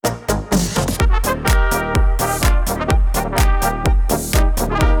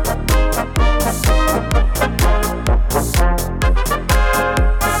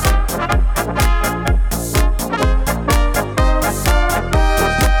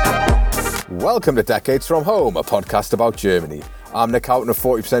Welcome to Decades from Home, a podcast about Germany. I'm Nick Houghton of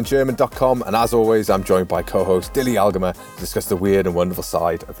 40%German.com, and as always, I'm joined by co-host Dilly Algemer to discuss the weird and wonderful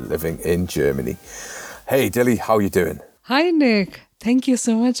side of living in Germany. Hey Dilly, how are you doing? Hi Nick, thank you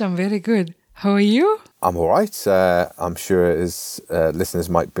so much. I'm very good. How are you? I'm all right. I'm sure as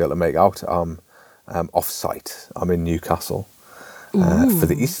listeners might be able to make out, I'm off-site. I'm in Newcastle for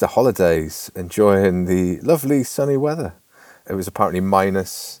the Easter holidays, enjoying the lovely sunny weather. It was apparently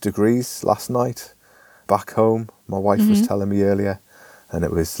minus degrees last night back home. My wife was telling me earlier, and it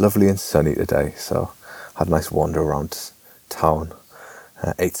was lovely and sunny today. So had a nice wander around town,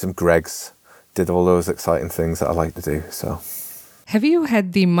 ate some Greggs, did all those exciting things that I like to do. So, have you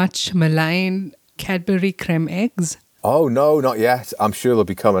had the much maligned Cadbury creme eggs? Oh no, not yet. I'm sure they'll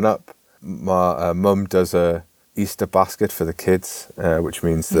be coming up. My mum does a Easter basket for the kids, which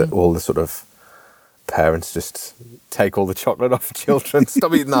means that all the sort of parents just take all the chocolate off children.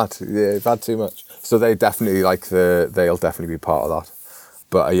 Stop eating that. Yeah, you've had too much. So they definitely they'll definitely be part of that.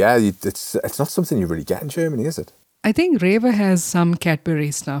 But it's not something you really get in Germany, is it? I think Rewe has some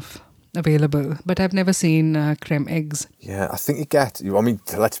Cadbury stuff available, but I've never seen creme eggs. Yeah, I think you get. I mean,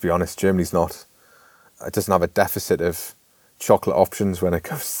 let's be honest, Germany's not. It doesn't have a deficit of chocolate options when it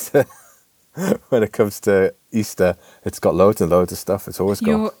comes to Easter. It's got loads and loads of stuff. It's always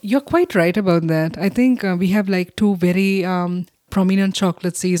got. You're quite right about that. I think we have like two very prominent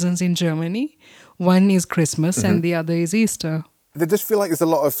chocolate seasons in Germany. One is Christmas and the other is Easter. They just feel like there's a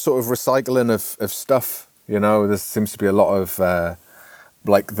lot of sort of recycling of stuff. You know, there seems to be a lot of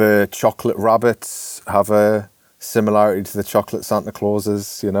like the chocolate rabbits have a similarity to the chocolate Santa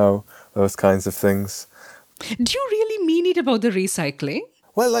Clauses. You know, those kinds of things. Do you really mean it about the recycling?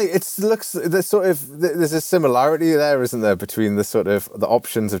 Well, like there's a similarity there, isn't there, between the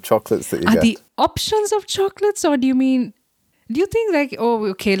options of chocolates that you get. The options of chocolates, or do you think like, oh,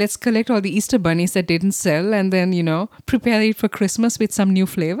 okay, let's collect all the Easter bunnies that didn't sell and then, prepare it for Christmas with some new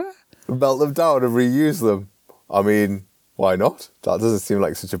flavor? Melt them down and reuse them. I mean, why not? That doesn't seem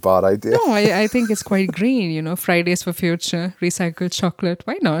like such a bad idea. No, I think it's quite green, Fridays for Future, recycled chocolate.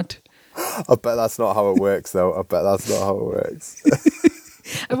 Why not? I bet that's not how it works, though.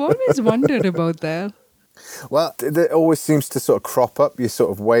 I've always wondered about that. Well, it always seems to sort of crop up. You're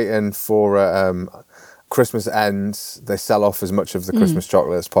sort of waiting for Christmas ends. They sell off as much of the Christmas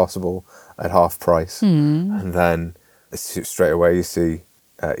chocolate as possible at half price. And then straight away you see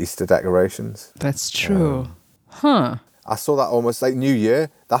Easter decorations. That's true. I saw that almost like New Year.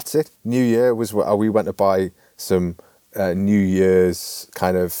 That's it. New Year was where we went to buy some New Year's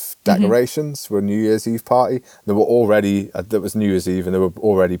kind of decorations for a New Year's Eve party. They were already, that was New Year's Eve, and they were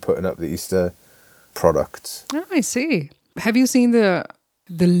already putting up the Easter products. Oh, I see. Have you seen the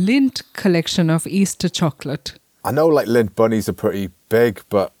Lindt collection of Easter chocolate? I know like Lindt bunnies are pretty big,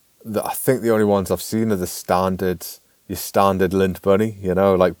 but I think the only ones I've seen are your standard Lindt bunny,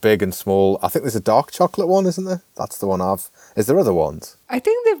 like big and small. I think there's a dark chocolate one, isn't there? That's the one Is there other ones? I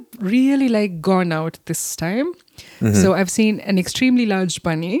think they've really gone out this time. So I've seen an extremely large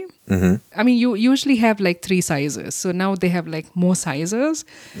bunny. I mean, you usually have like 3 sizes. So now they have like more sizes.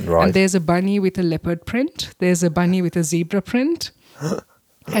 Right. And there's a bunny with a leopard print. There's a bunny with a zebra print,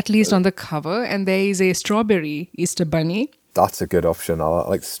 at least on the cover. And there is a strawberry Easter bunny. That's a good option. I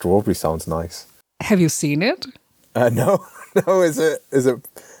like strawberry, sounds nice. Have you seen it? No. Is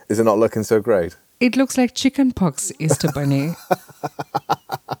it not looking so great? It looks like chickenpox Easter bunny.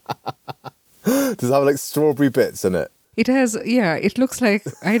 Does it have like strawberry bits in it? It has, it looks like,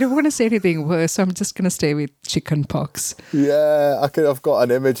 I don't want to say anything worse, so I'm just going to stay with chickenpox. Yeah, I've got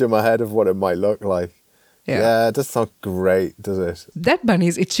an image in my head of what it might look like. Yeah, it doesn't sound great, does it? That bunny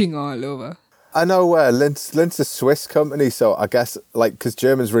is itching all over. I know Lindt's a Swiss company, so I guess, like, because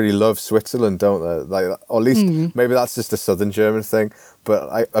Germans really love Switzerland, don't they? Like, or at least, maybe that's just a southern German thing,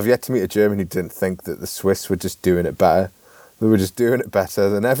 but I've yet to meet a German who didn't think that the Swiss were just doing it better. They were just doing it better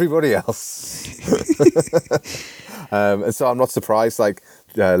than everybody else. And so I'm not surprised, like,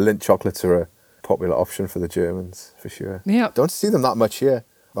 Lindt chocolates are a popular option for the Germans, for sure. Yeah. Don't see them that much here.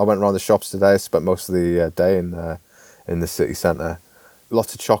 I went around the shops today, spent most of the day in the city centre.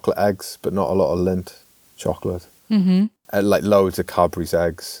 Lots of chocolate eggs, but not a lot of Lindt chocolate. Like loads of Cadbury's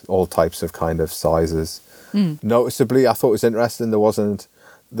eggs, all types of kind of sizes. Noticeably, I thought it was interesting,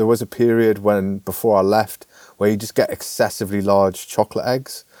 there was a period before I left, where you just get excessively large chocolate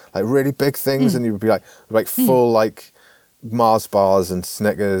eggs, like really big things, and you would be like full like Mars bars and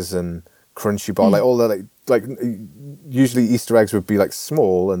Snickers and Crunchy bar, like all the like usually Easter eggs would be like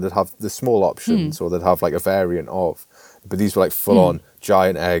small, and they'd have the small options, or they'd have like a variant of, but these were like full on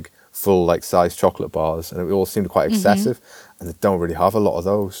giant egg, full like size chocolate bars, and it all seemed quite excessive, and they don't really have a lot of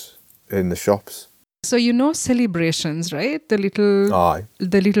those in the shops. So celebrations, right? Aye.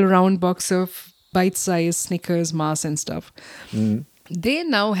 The little round box of bite-sized Snickers, Mars and stuff. They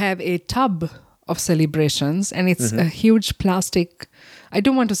now have a tub of celebrations, and it's a huge plastic, I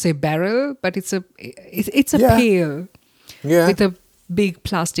don't want to say barrel, but it's a pail with a big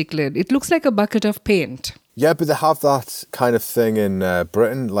plastic lid. It looks like a bucket of paint. Yeah, but they have that kind of thing in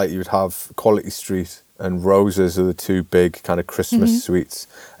Britain. Like you would have Quality Street and Roses are the two big kind of Christmas sweets,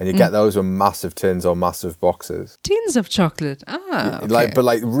 and you get those with massive tins or massive boxes. Tins of chocolate. Okay.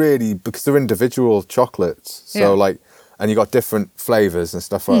 But really, because they're individual chocolates, so and you got different flavors and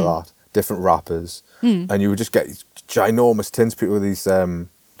stuff like that, different wrappers, and you would just get ginormous tins. People with these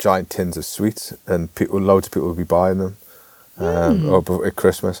giant tins of sweets, and loads of people would be buying them at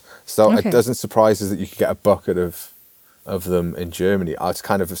Christmas. So it doesn't surprise us that you could get a bucket of them in Germany. I was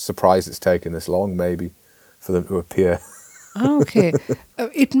kind of surprised it's taken this long, maybe, for them to appear. Okay.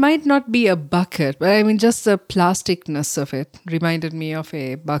 It might not be a bucket, but I mean, just the plasticness of it reminded me of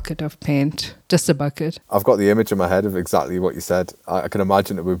a bucket of paint. Just a bucket. I've got the image in my head of exactly what you said. I can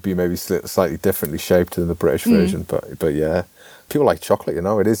imagine it would be maybe slightly differently shaped than the British version, but yeah. People like chocolate,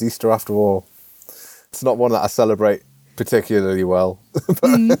 it is Easter after all. It's not one that I celebrate particularly well,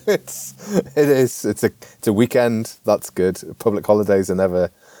 but it's a weekend. That's good. Public holidays are never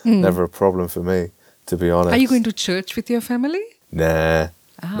a problem for me, to be honest. Are you going to church with your family? Nah,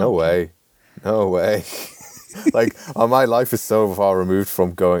 no way. Like, my life is so far removed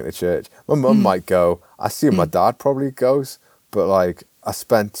from going to church. My mum might go. I see my dad probably goes, but like I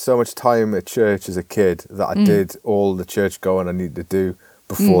spent so much time at church as a kid that I did all the church going I needed to do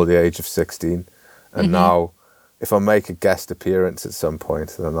before the age of 16, and now, if I make a guest appearance at some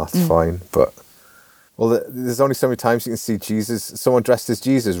point, then that's fine. But, there's only so many times you can see someone dressed as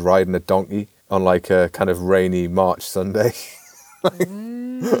Jesus riding a donkey on like a kind of rainy March Sunday.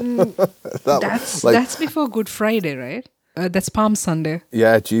 That's before Good Friday, right? That's Palm Sunday.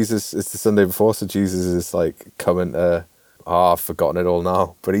 Yeah, Jesus, it's the Sunday before, so Jesus is like coming to... I've forgotten it all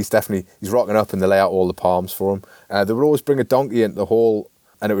now. But he's rocking up and they lay out all the palms for him. They would always bring a donkey into the hall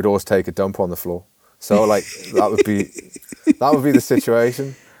and it would always take a dump on the floor. So like that would be the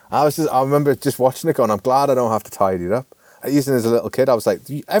situation. I remember just watching it going, I'm glad I don't have to tidy it up. Even as a little kid, I was like,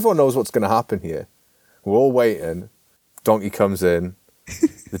 everyone knows what's going to happen here. We're all waiting. Donkey comes in.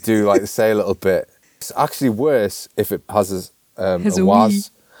 They say a little bit. It's actually worse if it has a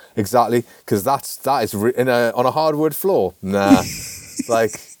waz. Exactly, because that is on a hardwood floor. Nah,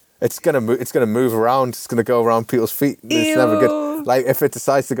 like it's gonna move around. It's gonna go around people's feet. It's never good. Like if it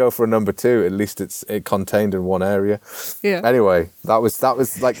decides to go for a number 2, at least it's contained in one area. Yeah. Anyway, that was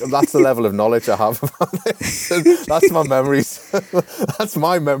like that's the level of knowledge I have about it. That's my memories. That's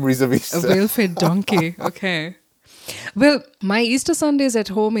my memories of Easter. A well-fed donkey. Okay. Well, my Easter Sundays at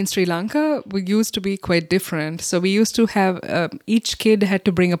home in Sri Lanka used to be quite different. So we used to have, each kid had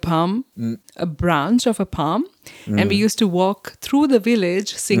to bring a palm, a branch of a palm, and we used to walk through the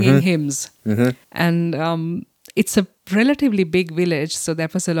village singing hymns. And it's a relatively big village, so there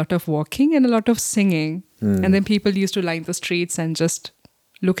was a lot of walking and a lot of singing. And then people used to line the streets and just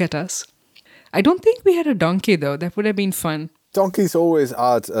look at us. I don't think we had a donkey, though. That would have been fun. Donkeys always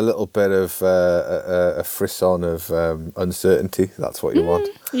add a little bit of a frisson of uncertainty. That's what you want.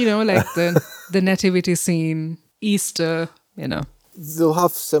 Like the nativity scene, Easter, They'll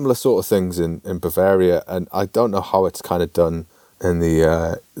have similar sort of things in Bavaria, and I don't know how it's kind of done in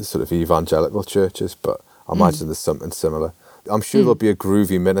the sort of evangelical churches, but I imagine there's something similar. I'm sure there'll be a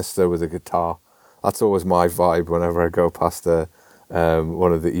groovy minister with a guitar. That's always my vibe whenever I go past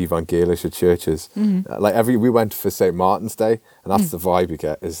one of the evangelical churches. We went for St. Martin's Day, and that's the vibe you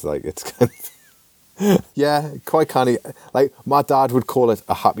get. Is like it's kind of quite canny. Like my dad would call it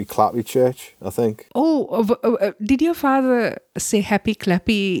a happy clappy church, I think. Did your father say happy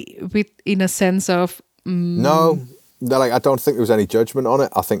clappy in a sense of? No, I don't think there was any judgment on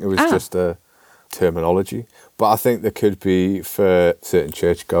it. I think it was just a terminology. But I think there could be for certain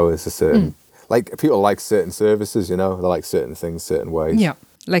churchgoers a certain. Like, people like certain services, they like certain things, certain ways. Yeah,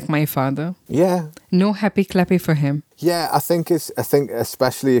 like my father. Yeah. No happy clappy for him. Yeah, I think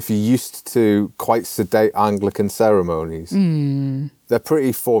especially if you're used to quite sedate Anglican ceremonies, they're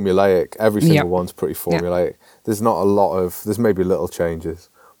pretty formulaic. Every single one's pretty formulaic. Yeah. There's maybe little changes.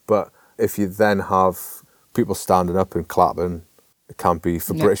 But if you then have people standing up and clapping, it can be,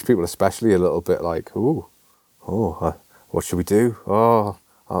 for British people especially, a little bit like, what should we do?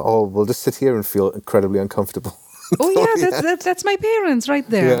 We'll just sit here and feel incredibly uncomfortable. That's my parents right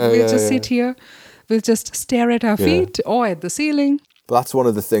there. We'll just sit here. We'll just stare at our feet or at the ceiling. But that's one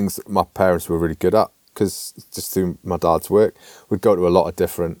of the things that my parents were really good at, because just through my dad's work, we'd go to a lot of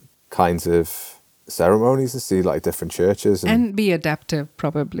different kinds of ceremonies and see like different churches. And be adaptive,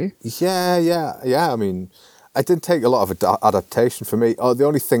 probably. Yeah. I mean, it didn't take a lot of adaptation for me. The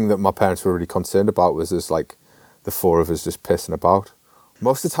only thing that my parents were really concerned about was just like the four of us just pissing about.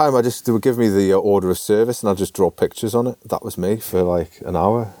 Most of the time, they would give me the order of service, and I'd just draw pictures on it. That was me for like an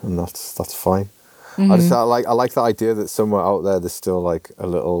hour, and that's fine. Mm-hmm. I like the idea that somewhere out there's still like a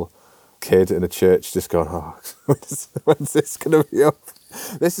little kid in a church just going, "Oh, when's this going to be up?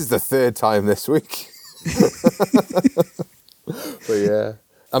 This is the third time this week." But yeah,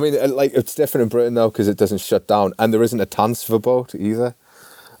 I mean, like it's different in Britain though because it doesn't shut down, and there isn't a Tanzverbot either,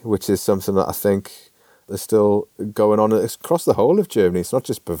 which is something that I think is still going on. It's across the whole of Germany. It's not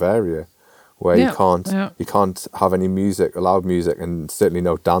just Bavaria, where you can't have any music, loud music, and certainly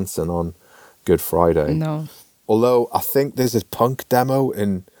no dancing on Good Friday. No. Although I think there's a punk demo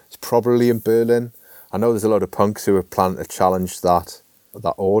it's probably in Berlin. I know there's a lot of punks who are planning to challenge that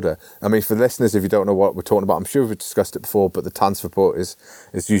order. I mean, for listeners, if you don't know what we're talking about, I'm sure we've discussed it before, but the Tanzverbot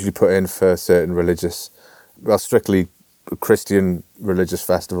is usually put in for certain strictly Christian religious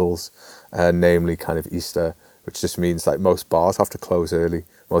festivals, namely kind of Easter, which just means like most bars have to close early,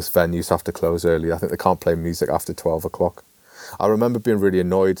 most venues have to close early. I think they can't play music after 12 o'clock. I remember being really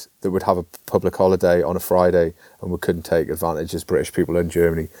annoyed that we'd have a public holiday on a Friday and we couldn't take advantage as British people in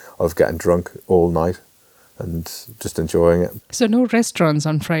Germany of getting drunk all night and just enjoying it. So no restaurants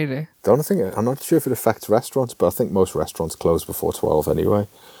on Friday? The only thing, I'm not sure if it affects restaurants, but I think most restaurants close before 12 anyway.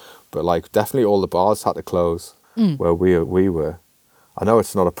 But like definitely all the bars had to close where we were. I know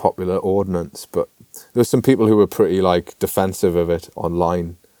it's not a popular ordinance, but there were some people who were pretty like defensive of it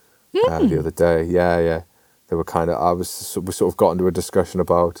online the other day. Yeah. They were we sort of got into a discussion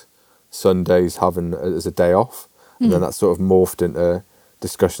about Sundays having as a day off, and then that sort of morphed into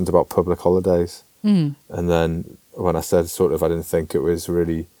discussions about public holidays. And then when I said I didn't think it was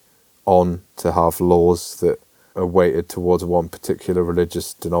really on to have laws that are weighted towards one particular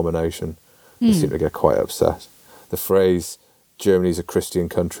religious denomination, they seemed to get quite upset. The phrase "Germany's a Christian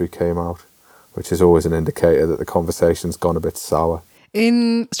country" came out, which is always an indicator that the conversation's gone a bit sour.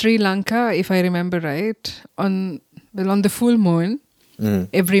 In Sri Lanka, if I remember right, on the full moon,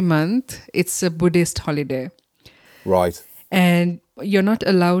 every month, it's a Buddhist holiday. Right. And you're not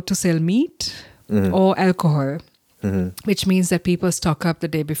allowed to sell meat or alcohol, which means that people stock up the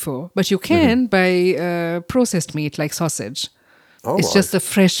day before. But you can buy processed meat like sausage. It's just the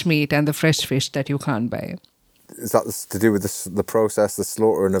fresh meat and the fresh fish that you can't buy. Is that to do with the process, the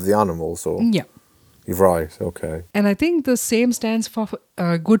slaughtering of the animals? Or? Yeah. You're right, okay. And I think the same stands for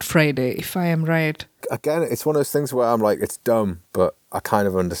Good Friday, if I am right. Again, it's one of those things where I'm like, it's dumb, but I kind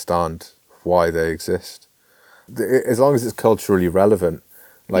of understand why they exist. As long as it's culturally relevant,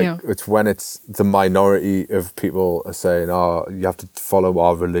 it's when it's the minority of people are saying, oh, you have to follow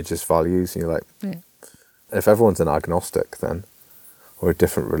our religious values, and you're like, if everyone's an agnostic then, or a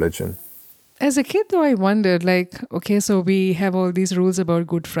different religion. As a kid, though, I wondered, so we have all these rules about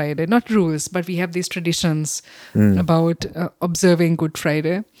Good Friday. Not rules, but we have these traditions about observing Good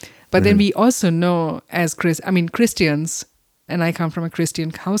Friday. But then we also know as Christians, and I come from a Christian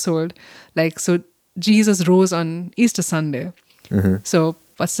household, so Jesus rose on Easter Sunday. So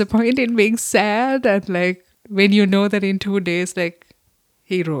what's the point in being sad? And when you know that in 2 days,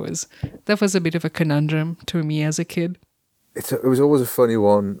 he rose. That was a bit of a conundrum to me as a kid. It was always a funny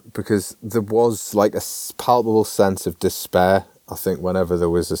one because there was like a palpable sense of despair, I think, whenever there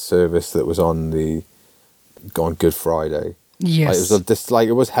was a service that was on Good Friday. Yes.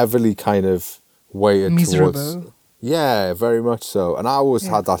 It was heavily kind of weighted miserable. Towards... Yeah, very much so. And I always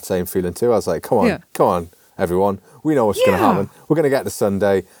had that same feeling too. I was like, come on, everyone. We know what's going to happen. We're going to get to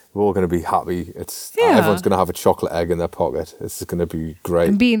Sunday. We're all going to be happy. Everyone's going to have a chocolate egg in their pocket. This is going to be great.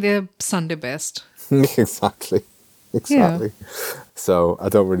 And being their Sunday best. Exactly. Yeah. So I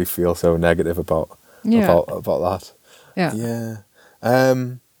don't really feel so negative about that. Yeah.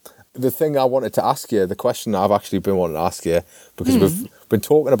 The thing I wanted to ask you, the question I've actually been wanting to ask you, because we've been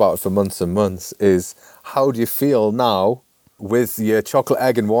talking about it for months and months, is how do you feel now with your chocolate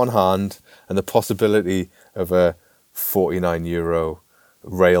egg in one hand and the possibility of a €49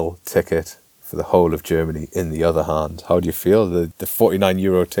 rail ticket for the whole of Germany in the other hand? How do you feel? The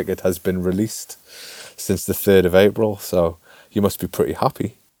 €49 ticket has been released since the 3rd of April, so you must be pretty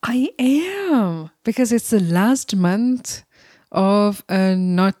happy. I am, because it's the last month of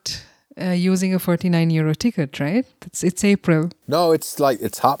not using a €49 ticket, right? It's April. No, it's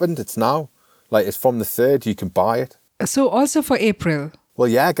happened. It's now. It's from the 3rd, you can buy it. So also for April? Well,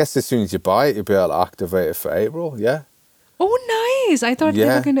 yeah, I guess as soon as you buy it, you'll be able to activate it for April, yeah. Oh, nice. I thought they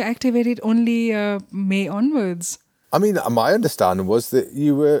were going to activate it only May onwards. I mean, my understanding was that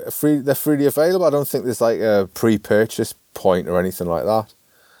you were they're freely available. I don't think there's like a pre-purchase point or anything like that.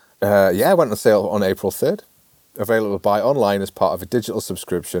 It went on sale on April 3rd. Available by online as part of a digital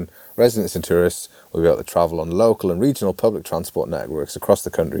subscription. Residents and tourists will be able to travel on local and regional public transport networks across the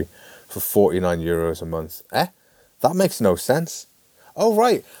country for €49 a month. That makes no sense. Oh,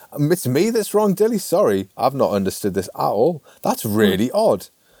 right. It's me that's wrong, Dilly. Sorry, I've not understood this at all. That's really odd.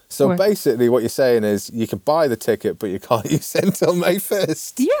 So basically what you're saying is you can buy the ticket, but you can't use it until May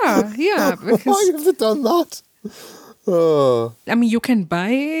 1st. Yeah. Why have they done that? Oh. I mean, you can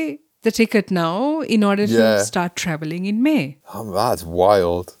buy the ticket now in order to start traveling in May. Oh, that's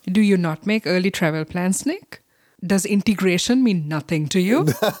wild. Do you not make early travel plans, Nick? Does integration mean nothing to you?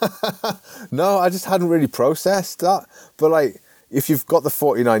 No, I just hadn't really processed that. But like, if you've got the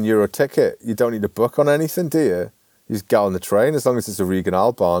 €49 ticket, you don't need to book on anything, do you? You just get on the train. As long as it's a Regan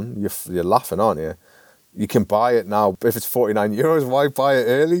Albahn, you're laughing, aren't you? You can buy it now. If it's €49, why buy it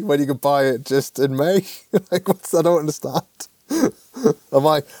early when you can buy it just in May? Like, I don't understand. Am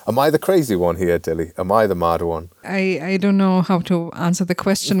I the crazy one here, Dilly? Am I the mad one? I don't know how to answer the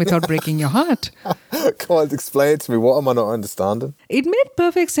question without breaking your heart. Come on, explain it to me. What am I not understanding? It made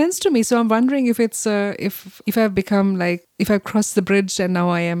perfect sense to me. So I'm wondering if it's if I've become like, if I've crossed the bridge and now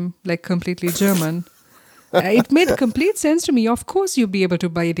I am like completely German. It made complete sense to me. Of course, you'll be able to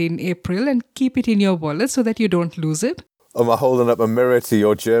buy it in April and keep it in your wallet so that you don't lose it. Am I holding up a mirror to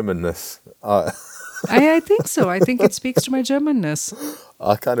your Germanness? I think so. I think it speaks to my Germanness.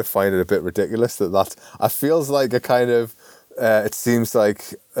 I kind of find it a bit ridiculous that I feels like a kind of, it seems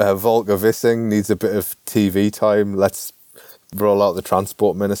like Volker Wissing needs a bit of TV time. Let's roll out the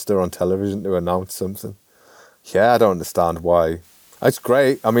transport minister on television to announce something. Yeah, I don't understand why. It's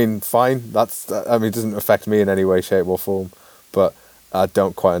great. I mean, fine. It doesn't affect me in any way, shape or form. But I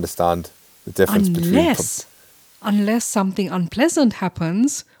don't quite understand the difference between... Unless something unpleasant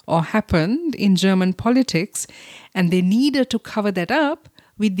happens or happened in German politics and they needed to cover that up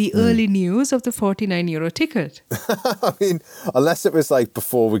with the early news of the €49 ticket. I mean, unless it was like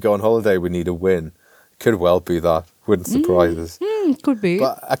before we go on holiday, we need a win. Could well be that. Wouldn't surprise us. Could be.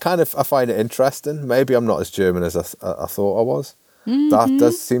 But I find it interesting. Maybe I'm not as German as I thought I was. That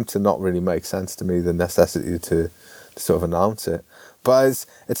does seem to not really make sense to me, the necessity to sort of announce it. But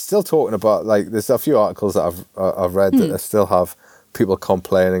it's still talking about, like, there's a few articles that I've read that still have people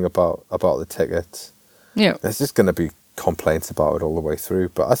complaining about the tickets. Yeah. There's just going to be complaints about it all the way through.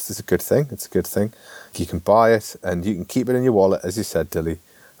 But that's just a good thing. It's a good thing. You can buy it and you can keep it in your wallet, as you said, Dilly.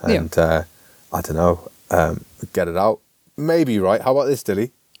 And, I don't know, get it out. Maybe, right? How about this, Dilly?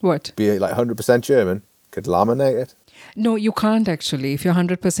 What? Be like 100% German. Could laminate it. No, you can't actually. If you're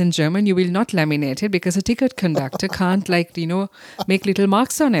 100% German, you will not laminate it because a ticket conductor can't, make little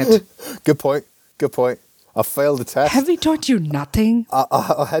marks on it. Good point. I failed the test. Have we taught you nothing?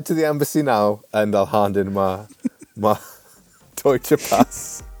 I'll head to the embassy now and I'll hand in my Deutsche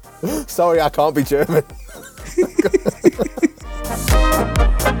Pass. Sorry, I can't be German.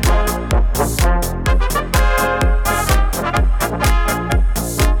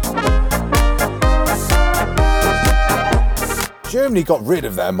 Germany got rid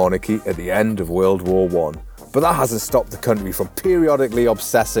of their monarchy at the end of World War I, but that hasn't stopped the country from periodically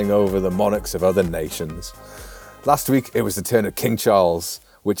obsessing over the monarchs of other nations. Last week, it was the turn of King Charles,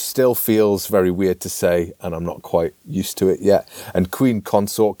 which still feels very weird to say, and I'm not quite used to it yet, and Queen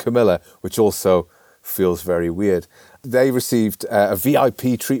Consort Camilla, which also feels very weird. They received a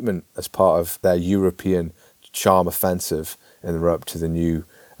VIP treatment as part of their European charm offensive in the run-up to the new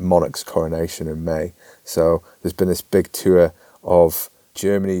monarch's coronation in May. So there's been this big tour of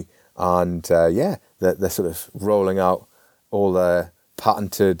Germany, and they're sort of rolling out all their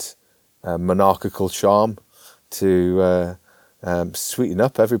patented monarchical charm to sweeten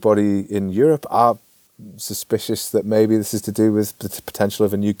up everybody in Europe. I'm suspicious that maybe this is to do with the potential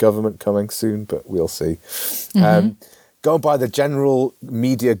of a new government coming soon, but we'll see. Going by the general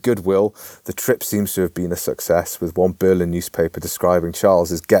media goodwill, the trip seems to have been a success, with one Berlin newspaper describing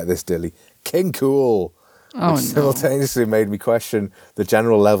Charles as, get this, Dilly, King Cool. Which simultaneously made me question the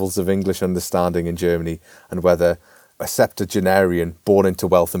general levels of English understanding in Germany and whether a septuagenarian born into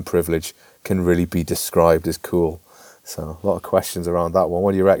wealth and privilege can really be described as cool. So a lot of questions around that one.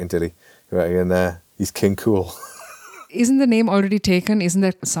 What do you reckon, Dilly? You reckon he's King Cool? Isn't the name already taken? Isn't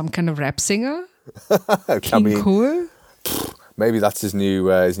that some kind of rap singer? King Cool? Maybe that's his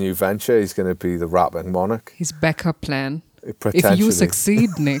new venture. He's going to be the rapping monarch. His backup plan. If you succeed,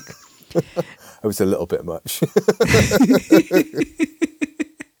 Nick. It was a little bit much.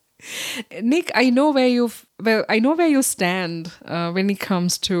 Nick, I know where you stand when it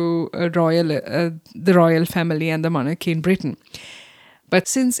comes to the royal family and the monarchy in Britain. But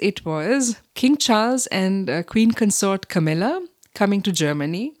since it was King Charles and Queen Consort Camilla coming to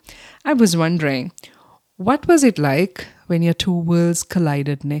Germany, I was wondering, what was it like when your two worlds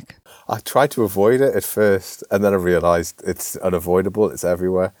collided, Nick? I tried to avoid it at first, and then I realised it's unavoidable. It's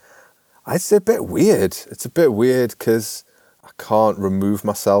everywhere. It's a bit weird. It's a bit weird because I can't remove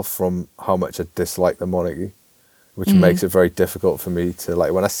myself from how much I dislike the monarchy, which makes it very difficult for me to,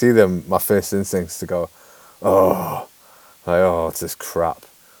 like, when I see them, my first instinct is to go, it's this crap.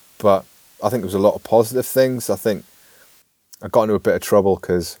 But I think there was a lot of positive things. I think I got into a bit of trouble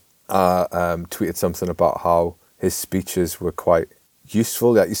because I tweeted something about how his speeches were quite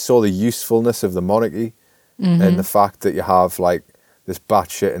useful. Like, you saw the usefulness of the monarchy and the fact that you have, like, this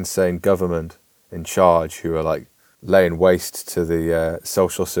batshit insane government in charge who are, like, laying waste to the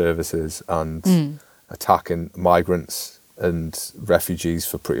social services and attacking migrants and refugees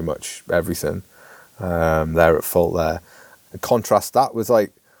for pretty much everything. They're at fault there. And contrast that with,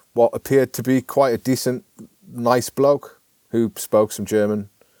 like, what appeared to be quite a decent, nice bloke who spoke some German.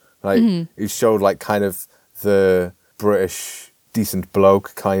 Like, he showed, like, kind of the British decent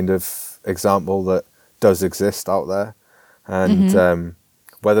bloke kind of example that does exist out there. And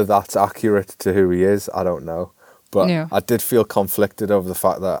whether that's accurate to who he is, I don't know. But Yeah. I did feel conflicted over the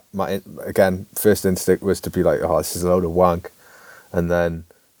fact that my first instinct was to be like, oh, this is a load of wank. And then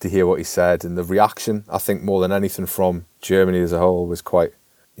to hear what he said and the reaction, I think more than anything from Germany as a whole was quite,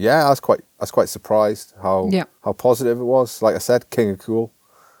 I was quite surprised how positive it was. Like I said, king of cool.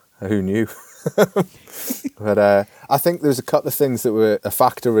 Who knew? But I think there's a couple of things that were a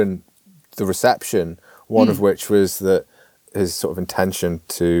factor in the reception. One of which was that his sort of intention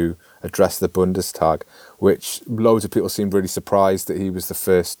to address the Bundestag, which loads of people seemed really surprised that he was the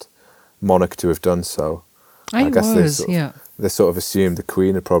first monarch to have done so. I guess they sort of assumed the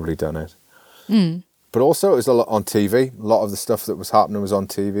Queen had probably done it. But also it was a lot on TV. A lot of the stuff that was happening was on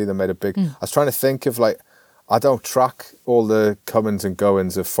TV. They made a big... I was trying to think of, like, I don't track all the comings and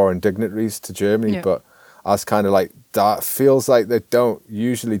goings of foreign dignitaries to Germany, but I was kind of like, that feels like they don't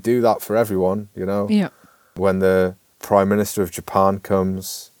usually do that for everyone, you know? Yeah. When the Prime Minister of Japan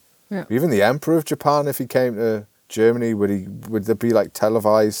comes, even the Emperor of Japan, if he came to Germany, would there be, like,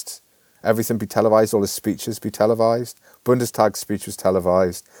 televised, everything be televised, all his speeches be televised? Bundestag speech was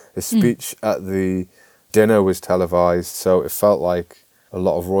televised. His speech at the dinner was televised, so it felt like a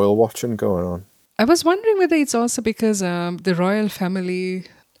lot of royal watching going on. I was wondering whether it's also because the royal family,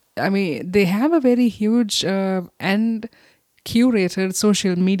 I mean, they have a very huge and curated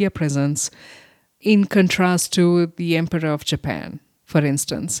social media presence in contrast to the Emperor of Japan, for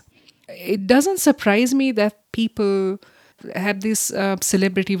instance. It doesn't surprise me that people have this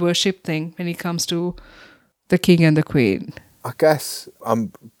celebrity worship thing when it comes to the king and the queen. I guess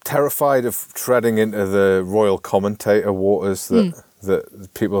I'm terrified of treading into the royal commentator waters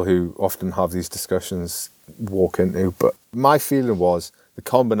that people who often have these discussions walk into. But my feeling was the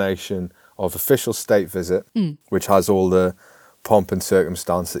combination of official state visit, which has all the pomp and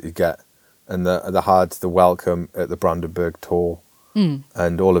circumstance that you get, and they had the welcome at the Brandenburg Tor,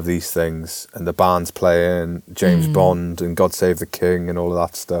 and all of these things, and the bands playing, James Bond and God Save the King and all of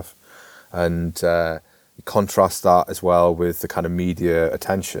that stuff. And you contrast that as well with the kind of media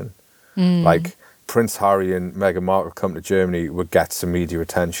attention. Like, Prince Harry and Meghan Markle come to Germany would get some media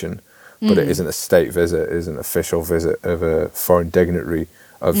attention, but it isn't a state visit, it isn't an official visit of a foreign dignitary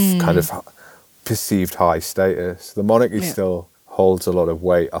of kind of perceived high status. The monarchy still holds a lot of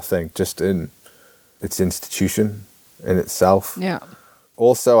weight, I think, just in its institution in itself. Yeah.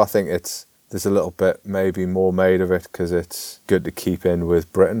 Also, I think there's a little bit maybe more made of it because it's good to keep in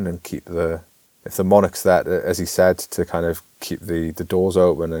with Britain and keep if the monarch's there, as he said, to kind of keep the doors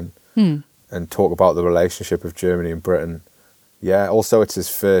open and talk about the relationship of Germany and Britain. Yeah, also it's his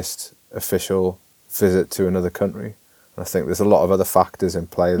first official visit to another country. And I think there's a lot of other factors in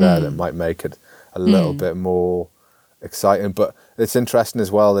play there that might make it a little bit more exciting. But it's interesting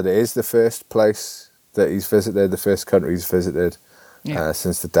as well that it is the first place that he's visited, the first country he's visited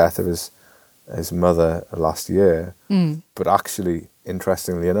since the death of his mother last year. But actually,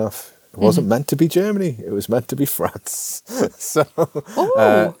 interestingly enough, it wasn't meant to be Germany. It was meant to be France. So,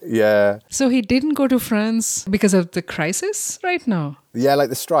 So he didn't go to France because of the crisis right now? Yeah, like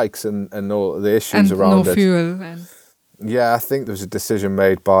the strikes and all the issues around it. And no fuel. Yeah, I think there was a decision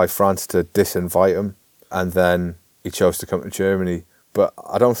made by France to disinvite him, and then he chose to come to Germany. But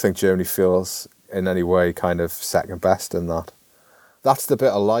I don't think Germany feels in any way kind of second best in that. That's the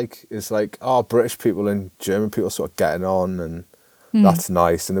bit I like, is like, British people and German people sort of getting on and That's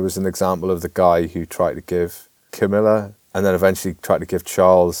nice. And there was an example of the guy who tried to give Camilla and then eventually tried to give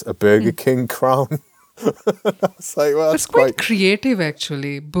Charles a Burger King crown. It's like, well, It's quite creative,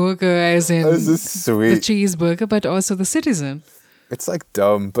 actually. Burger, as in this is sweet. the cheeseburger, but also the citizen. It's like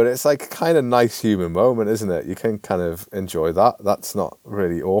dumb, but it's like a kind of nice human moment, isn't it? You can kind of enjoy that. That's not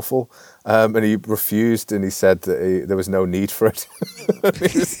really awful. And he refused, and he said that there was no need for it.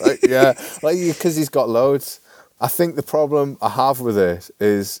 It's like, yeah, like because he's got loads. I think the problem I have with it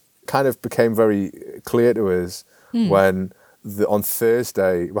is kind of became very clear to us when on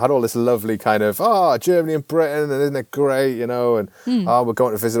Thursday we had all this lovely kind of Germany and Britain, and isn't it great, you know? And we're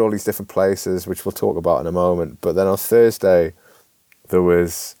going to visit all these different places, which we'll talk about in a moment. But then on Thursday, there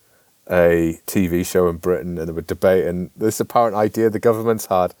was a TV show in Britain and they were debating this apparent idea the government's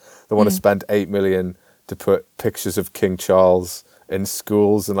had. They want to spend 8 million to put pictures of King Charles in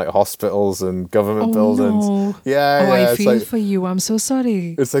schools and like hospitals and government buildings. No. Yeah, I feel for you. I'm so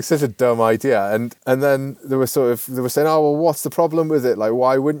sorry. it's like such a dumb idea. And then they were saying, oh, well, what's the problem with it? Like,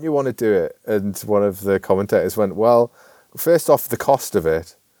 why wouldn't you want to do it? And one of the commentators went, well, first off, the cost of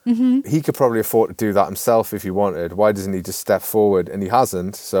it. He could probably afford to do that himself if he wanted. Why doesn't he just step forward? And he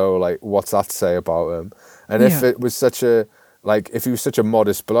hasn't. So, like, what's that say about him? And if it was if he was such a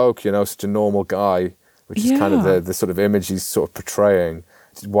modest bloke, you know, such a normal guy, which is kind of the sort of image he's sort of portraying,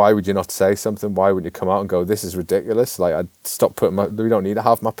 why would you not say something? Why wouldn't you come out and go, this is ridiculous? Like, I'd stop putting we don't need to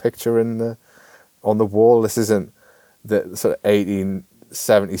have my picture on the wall. This isn't the sort of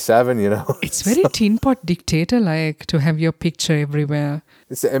 1877, you know? It's very Teen Pot Dictator-like to have your picture everywhere.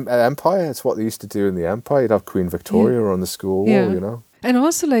 It's the Empire. It's what they used to do in the Empire. You'd have Queen Victoria on the school wall, you know? And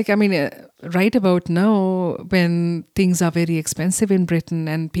also, like, I mean, right about now, when things are very expensive in Britain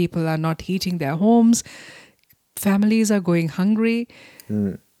and people are not heating their homes, families are going hungry.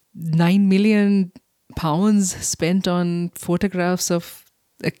 9 million pounds spent on photographs of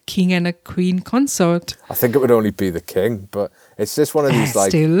a king and a queen consort. I think it would only be the king, but it's just one of these,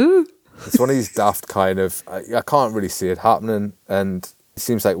 like... Still? It's one of these daft kind of... I can't really see it happening, and it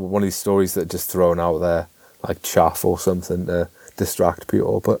seems like one of these stories that are just thrown out there, like chaff or something to distract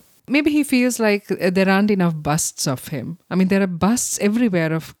people, but... Maybe he feels like there aren't enough busts of him. I mean, there are busts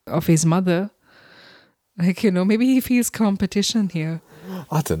everywhere of his mother. Like, you know, maybe he feels competition here.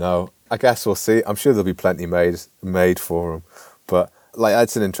 I don't know. I guess we'll see. I'm sure there'll be plenty made for him. But, like,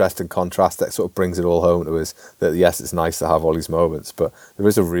 that's an interesting contrast that sort of brings it all home to us. That, yes, it's nice to have all these moments, but there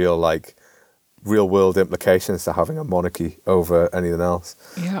is a real world implications to having a monarchy over anything else.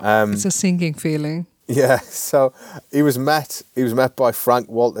 Yeah, it's a sinking feeling. Yeah, so he was met by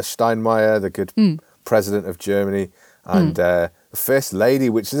Frank-Walter Steinmeier, the good president of Germany, and the First Lady,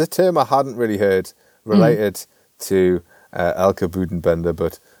 which is a term I hadn't really heard related to Elke Budenbender,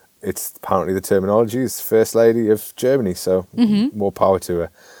 but it's apparently the terminology is First Lady of Germany, so more power to her.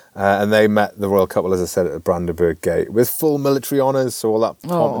 And they met the royal couple, as I said, at the Brandenburg Gate with full military honours, so all that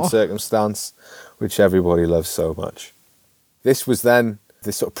pomp and circumstance, which everybody loves so much. This was then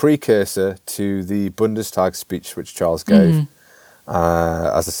the sort of precursor to the Bundestag speech which Charles gave.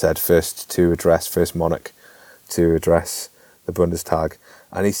 As I said, first monarch to address the Bundestag.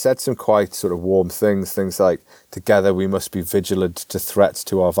 And he said some quite sort of warm things like, together we must be vigilant to threats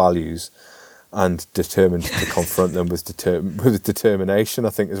to our values and determined to confront them with determination, I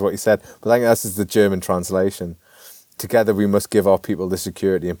think is what he said. But I think this is the German translation. Together we must give our people the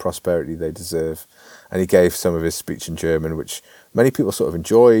security and prosperity they deserve. And he gave some of his speech in German, which many people sort of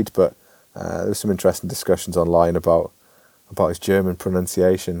enjoyed, but there was some interesting discussions online about his German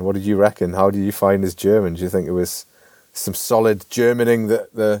pronunciation. What did you reckon? How did you find his German? Do you think it was some solid Germaning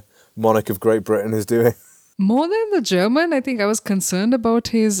that the monarch of Great Britain is doing? More than the German, I think I was concerned about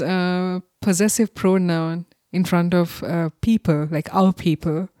his possessive pronoun in front of people, like our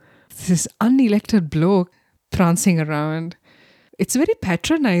people. This unelected bloke prancing around. It's very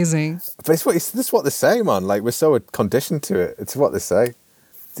patronizing. But this is what they say, man. Like, we're so conditioned to it. It's what they say.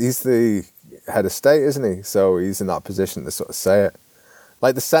 He's the head of state, isn't he? So he's in that position to sort of say it.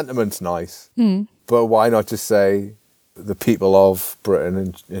 Like, the sentiment's nice. But why not just say the people of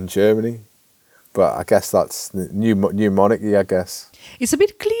Britain and Germany? But I guess that's new monarchy, I guess. It's a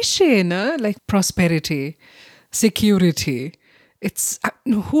bit cliche, no? Like prosperity, security. It's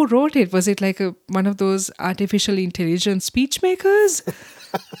who wrote it? Was it like one of those artificial intelligence speech makers?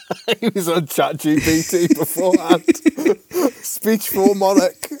 He was on ChatGPT beforehand. Speech for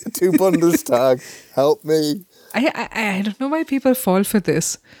monarch to Bundestag. Help me. I don't know why people fall for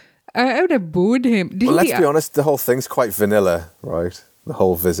this. I would have booed him. Let's be honest, the whole thing's quite vanilla, right? The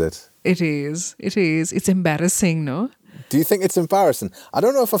whole visit. It is. It's embarrassing, no? Do you think it's embarrassing? I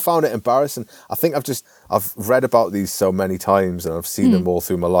don't know if I found it embarrassing. I think I've read about these so many times and I've seen them all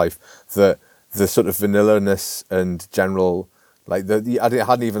through my life that the sort of vanilla-ness and general, like I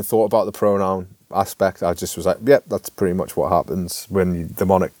hadn't even thought about the pronoun aspect. I just was like, yeah, that's pretty much what happens when the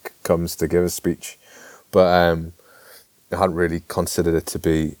monarch comes to give a speech. But I hadn't really considered it to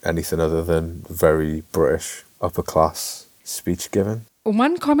be anything other than very British, upper class speech giving.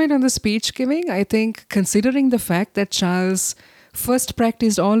 One comment on the speech giving, I think, considering the fact that Charles first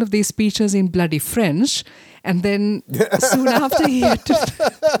practiced all of these speeches in bloody French, and then soon after he had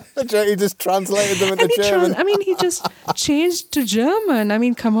to... He just translated them into German. He just changed to German. I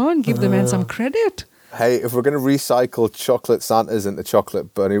mean, come on, give the man some credit. Hey, if we're going to recycle chocolate Santas into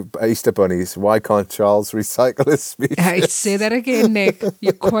Easter bunnies, why can't Charles recycle his speeches? I say that again, Nick.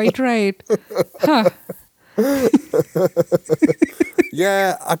 You're quite right. Huh.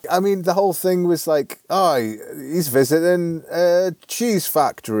 Yeah, I mean, the whole thing was like, he's visiting a cheese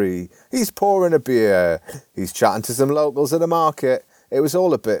factory. He's pouring a beer. He's chatting to some locals at a market. It was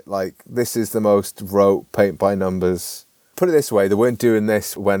all a bit like, this is the most rote, paint by numbers. Put it this way, they weren't doing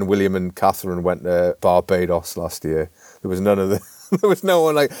this when William and Catherine went to Barbados last year. There was none of the... There was no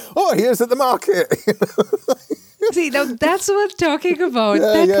one like, here's at the market. See, now that's what I'm talking about.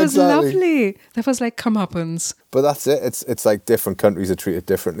 That was exactly. Lovely. That was like comeuppance. But that's it. It's like different countries are treated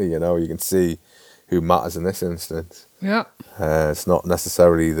differently, you know. You can see who matters in this instance. Yeah. It's not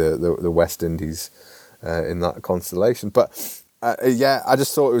necessarily the West Indies in that constellation. But I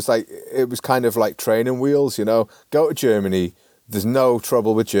just thought it was kind of like training wheels, you know. Go to Germany. There's no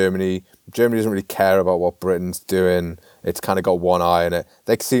trouble with Germany. Germany doesn't really care about what Britain's doing. It's kind of got one eye on it.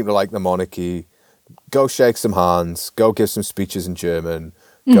 They seem to like the monarchy. Go shake some hands. Go give some speeches in German.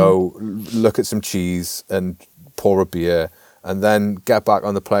 Go look at some cheese and pour a beer. And then get back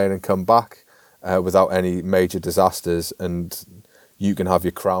on the plane and come back without any major disasters. And you can have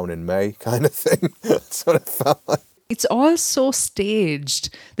your crown in May kind of thing. That's what it felt like. It's all so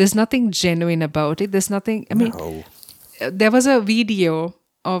staged. There's nothing genuine about it. There's nothing... No. There was a video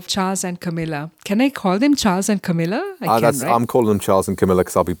of Charles and Camilla. Can I call them Charles and Camilla? Right? I'm calling them Charles and Camilla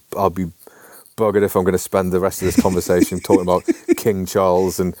because I'll be buggered if I'm going to spend the rest of this conversation talking about King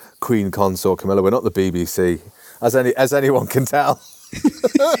Charles and Queen Consort Camilla. We're not the BBC, as anyone can tell.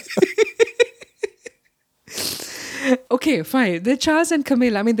 Okay, fine. The Charles and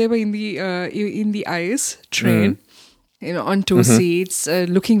Camilla. They were in the ice train, on two seats,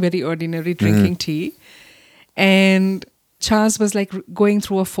 looking very ordinary, drinking tea, and Charles was like going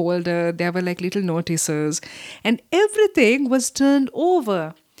through a folder. There were like little notices and everything was turned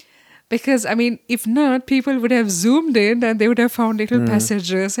over because, if not, people would have zoomed in and they would have found little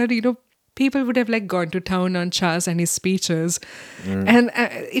passages and, people would have like gone to town on Charles and his speeches. And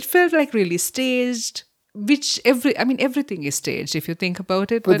it felt like really staged, which everything is staged if you think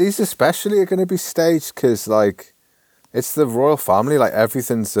about it. But these especially are going to be staged because like it's the royal family, like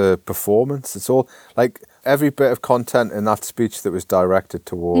everything's a performance. It's all like every bit of content in that speech that was directed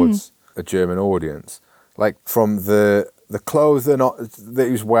towards a German audience, like from the clothing that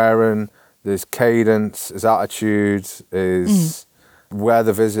he was wearing, his cadence, his attitude, his where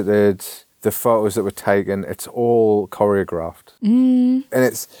they visited, the photos that were taken, it's all choreographed. And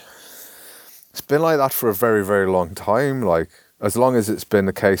it's been like that for a very, very long time. Like as long as it's been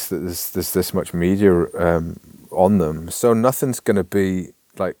the case that there's this much media on them, so nothing's going to be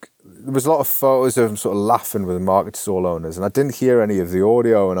like. There was a lot of photos of him sort of laughing with the market stall owners, and I didn't hear any of the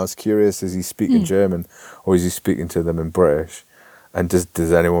audio. And I was curious: is he speaking German, or is he speaking to them in British? And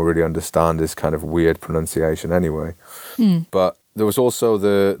does anyone really understand his kind of weird pronunciation anyway? But there was also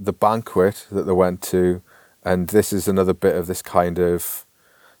the banquet that they went to, and this is another bit of this kind of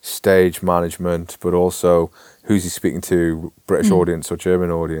stage management, but also who's he speaking to, British audience or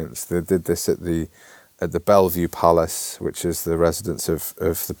German audience. They did this at the Bellevue Palace, which is the residence of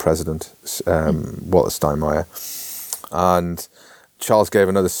the president, Walter Steinmeier. And Charles gave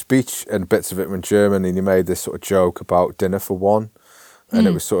another speech, and bits of it were in German, and he made this sort of joke about dinner for one. And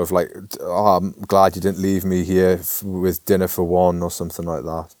it was sort of like, I'm glad you didn't leave me here with dinner for one or something like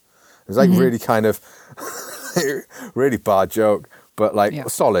that. It was like really kind of, really bad joke, but like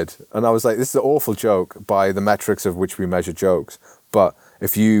solid. And I was like, this is an awful joke by the metrics of which we measure jokes. But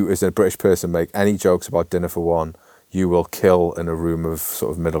if you, as a British person, make any jokes about dinner for one, you will kill in a room of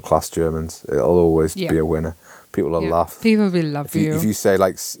sort of middle-class Germans. It'll always be a winner. People will laugh. People will love you. If you say,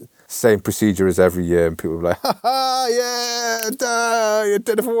 like, same procedure as every year, and people will be like, ha ha, yeah, duh,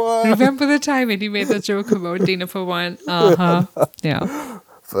 dinner for one. Remember the time when you made the joke about dinner for one? Uh-huh. Yeah.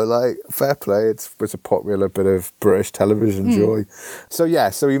 But like, fair play, it's a popular bit of British television joy. So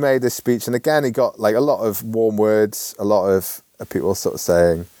he made this speech, and again, he got like a lot of warm words, a lot of people sort of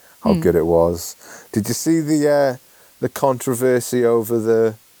saying how good it was. Did you see the controversy over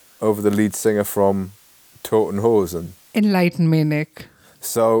the lead singer from Totenhausen? Enlighten me, Nick.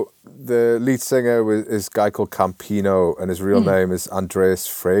 So the lead singer is a guy called Campino, and his real name is Andreas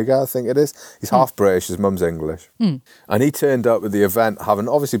Frege, I think it is. He's half British, his mum's English. And he turned up at the event, having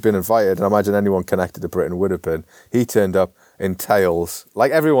obviously been invited, and I imagine anyone connected to Britain would have been. He turned up in tails,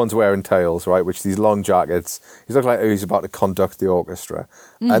 like everyone's wearing tails, right, which these long jackets. He looked like he's about to conduct the orchestra.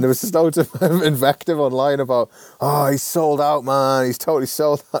 And there was just loads of invective online about, oh, he's sold out, man, he's totally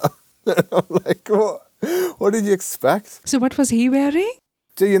sold out. I'm like, what did you expect? So what was he wearing?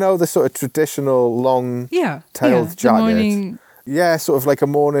 Do you know the sort of traditional long-tailed jacket? Morning. Yeah, sort of like a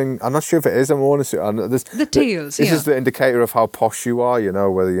morning. I'm not sure if it is a morning suit. The tails. This is the indicator of how posh you are. You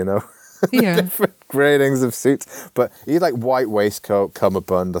know, whether you know different gradings of suits. But he had like white waistcoat,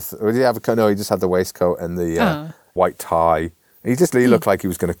 cummerbund. Or did he have no? He just had the waistcoat and the white tie. He looked like he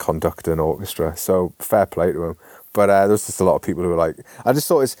was going to conduct an orchestra. So fair play to him. But there was just a lot of people who were like, I just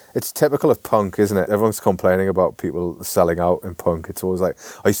thought it's typical of punk, isn't it? Everyone's complaining about people selling out in punk. It's always like,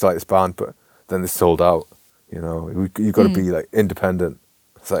 I used to like this band, but then they sold out. You know, you've got to be like independent.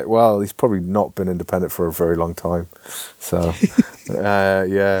 It's like, well, he's probably not been independent for a very long time. So, I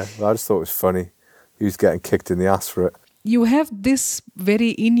just thought it was funny. He was getting kicked in the ass for it. You have this very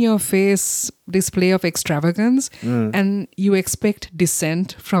in-your-face display of extravagance, and you expect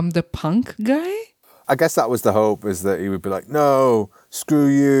dissent from the punk guy? I guess that was the hope, is that he would be like, no, screw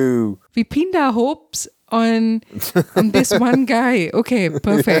you. We pinned our hopes on this one guy. Okay,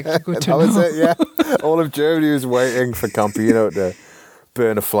 perfect. Good to know. That was it, yeah. All of Germany was waiting for Campino to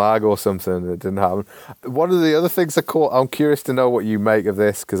burn a flag or something. It didn't happen. One of the other things I'm curious to know what you make of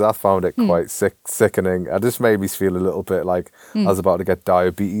this, because I found it quite sickening. It just made me feel a little bit like I was about to get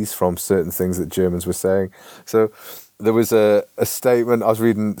diabetes from certain things that Germans were saying. So there was a statement, I was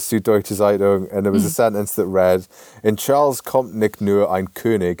reading Süddeutsche Zeitung, and there was a sentence that read, in Charles kommt nicht nur ein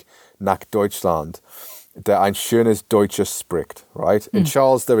König nach Deutschland, der ein schönes Deutsches spricht, right? In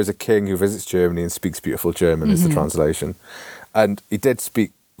Charles, there is a king who visits Germany and speaks beautiful German, is the translation. And he did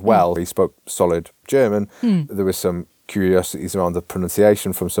speak well. He spoke solid German. There was some curiosities around the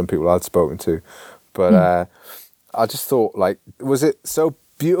pronunciation from some people I'd spoken to. But I just thought, like, was it so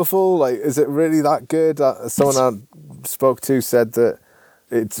beautiful? Like, is it really that good? Someone I spoke to said that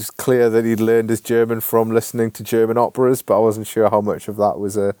it's clear that he'd learned his German from listening to German operas, but I wasn't sure how much of that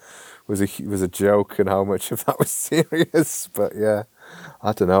was a joke and how much of that was serious. But yeah,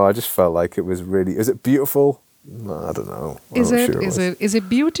 I don't know. I just felt like it was really. Is it beautiful? No, I don't know. Is it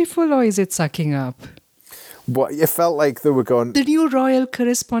beautiful, or is it sucking up? What, it felt like they were going. The new royal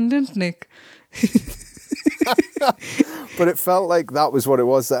correspondent, Nick. But it felt like that was what it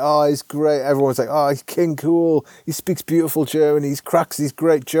was. That, oh, he's great. Everyone's like, oh, he's king cool. He speaks beautiful German. He cracks these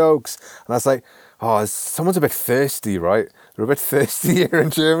great jokes. And I was like, oh, someone's a bit thirsty, right? They're a bit thirsty here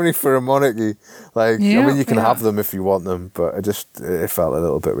in Germany for a monarchy. Like, I mean, you can have them if you want them, but it felt a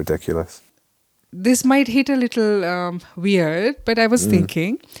little bit ridiculous. This might hit a little weird, but I was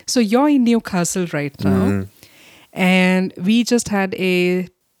thinking, so you're in Newcastle right now, and we just had a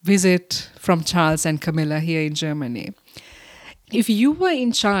visit from Charles and Camilla here in Germany. If you were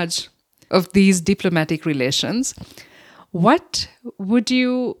in charge of these diplomatic relations, what would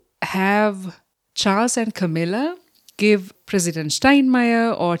you have Charles and Camilla give President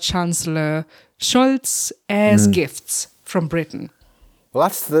Steinmeier or Chancellor Scholz as gifts from Britain? Well,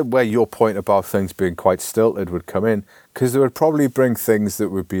 that's where your point about things being quite stilted would come in, because they would probably bring things that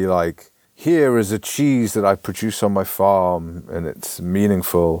would be like, here is a cheese that I produce on my farm and it's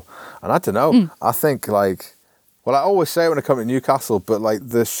meaningful. And I don't know, I think like, well, I always say it when I come to Newcastle, but like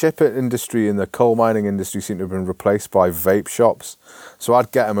the shipping industry and the coal mining industry seem to have been replaced by vape shops. So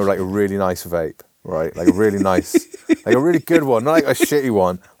I'd get him a really nice vape, right? Like a really nice, like a really good one, not like a shitty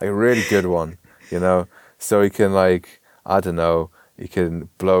one, like a really good one, you know? So he can like, I don't know, you can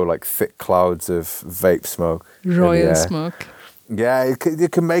blow like thick clouds of vape smoke. Royal smoke. Yeah, you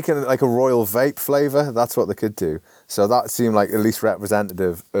can make it like a royal vape flavour. That's what they could do. So that seemed like at least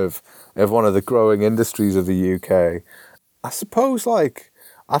representative of one of the growing industries of the UK. I suppose I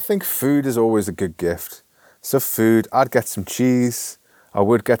think food is always a good gift. So food, I'd get some cheese. I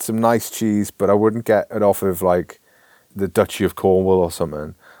would get some nice cheese, but I wouldn't get it off of like the Duchy of Cornwall or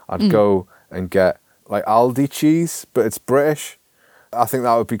something. I'd go and get like Aldi cheese, but it's British. I think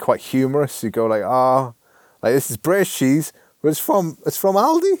that would be quite humorous. You go like, like this is British cheese, but it's from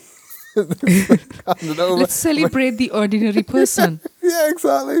Aldi. Let's celebrate the ordinary person. Yeah,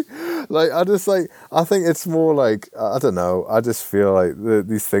 exactly. Like, I think it's more like, I don't know. I just feel like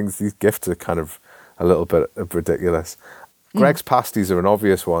these gifts are kind of a little bit ridiculous. Greg's pasties are an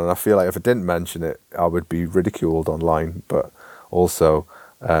obvious one, and I feel like if I didn't mention it, I would be ridiculed online. But also,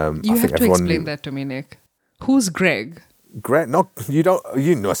 You I have think to everyone explain that to me, Nick. Who's Greg? Greg,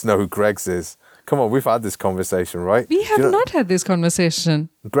 you must know who Greg's is. Come on, we've had this conversation, right? We have not had this conversation.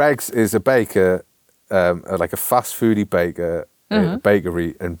 Greg's is a baker, like a fast foodie baker, a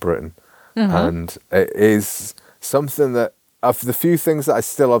bakery in Britain. And it is something that, of the few things that I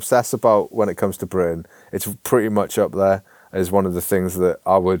still obsess about when it comes to Britain, it's pretty much up there as one of the things that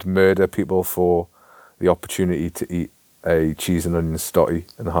I would murder people for the opportunity to eat a cheese and onion stotty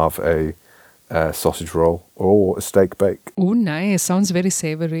and have a sausage roll or a steak bake. Oh, nice. Sounds very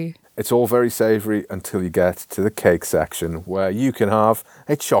savory. It's all very savoury until you get to the cake section where you can have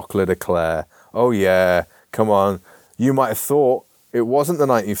a chocolate eclair. Oh yeah, come on. You might have thought it wasn't the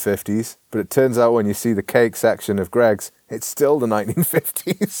 1950s, but it turns out when you see the cake section of Greg's, it's still the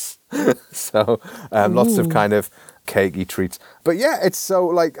 1950s. So lots of kind of cakey treats. But yeah, it's so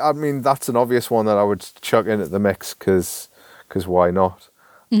like, I mean, that's an obvious one that I would chuck in at the mix because why not?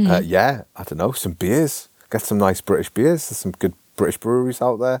 Yeah, I don't know, some beers. Get some nice British beers. There's some good British breweries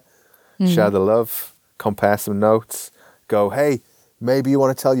out there. Share the love, compare some notes. Go, hey, maybe you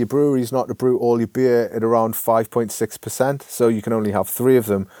want to tell your breweries not to brew all your beer at around 5.6%, so you can only have 3 of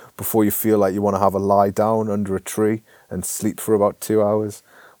them before you feel like you want to have a lie down under a tree and sleep for about 2 hours.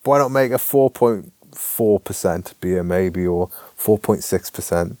 Why not make a 4.4% beer maybe, or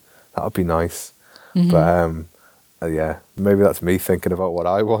 4.6%? That would be nice. But yeah, maybe that's me thinking about what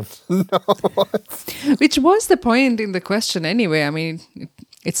I want. Which was the point in the question anyway. I mean,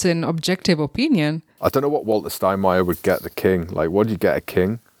 it's an objective opinion. I don't know what Walter Steinmeier would get the king. Like, what do you get a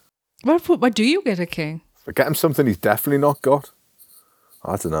king? What do you get a king? Get him something he's definitely not got.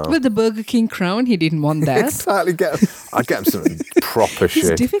 I don't know. With the Burger King crown, he didn't want that. Exactly. I'd get him some proper shit.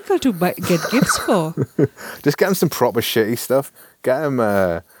 It's difficult to get gifts for. Just get him some proper shitty stuff. Get him,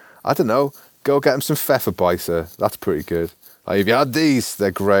 I don't know, go get him some Pfefferbeißer. That's pretty good. Like, if you had these, they're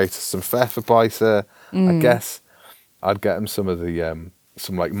great. Some Pfefferbeißer, I guess. I'd get him some of the,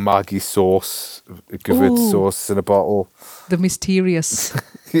 some like Maggi sauce, Gewürz in a bottle. The mysterious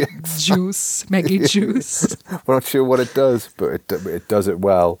juice, Maggi juice. We're not sure what it does, but it does it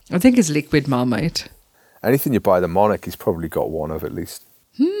well. I think it's liquid Marmite. Anything you buy the Monarch, he's probably got one of at least.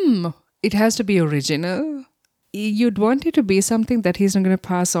 It has to be original. You'd want it to be something that he's not going to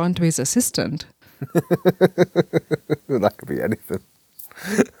pass on to his assistant. That could be anything.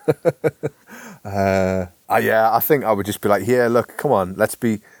 Yeah, I think I would just be like, here, look, come on, let's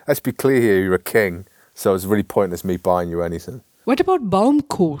be clear here, you're a king, so it's really pointless me buying you anything. What about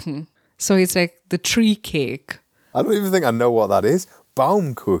Baumkuchen? So it's like the tree cake. I don't even think I know what that is.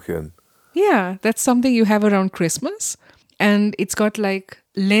 Baumkuchen. Yeah, that's something you have around Christmas. And it's got like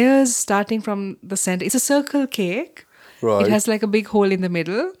layers starting from the center. It's a circle cake. Right. It has like a big hole in the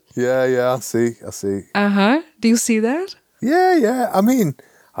middle. Yeah, I see. Do you see that? Yeah. I mean,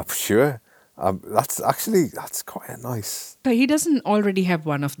 I'm sure. That's quite a nice. But he doesn't already have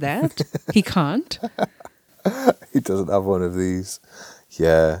one of that. He can't. He doesn't have one of these.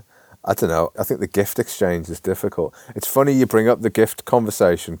 Yeah. I don't know. I think the gift exchange is difficult. It's funny you bring up the gift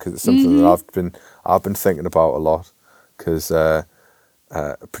conversation because it's something that I've been thinking about a lot. Because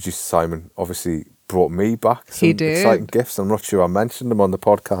producer Simon obviously brought me back some exciting gifts. I'm not sure I mentioned them on the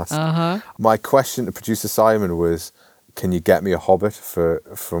podcast. My question to producer Simon was, can you get me a Hobbit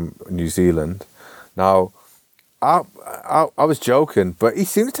from New Zealand? Now, I was joking, but he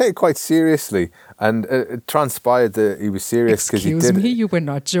seemed to take it quite seriously, and it transpired that he was serious because he did. Excuse me, you were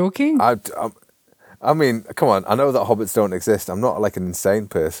not joking? I mean, come on, I know that hobbits don't exist. I'm not like an insane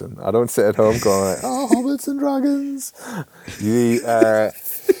person. I don't sit at home going like, oh, hobbits and dragons.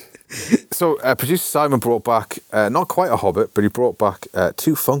 So producer Simon brought back, not quite a Hobbit, but he brought back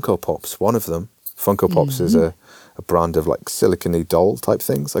 2 Funko Pops. One of them, Funko Pops is a brand of like silicone doll type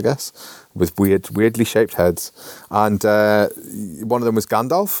things, I guess, with weirdly shaped heads. And one of them was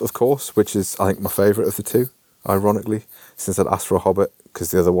Gandalf, of course, which is, I think, my favourite of the 2, ironically, since I'd asked for a Hobbit, because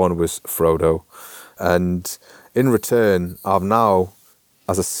the other one was Frodo. And in return, I've now,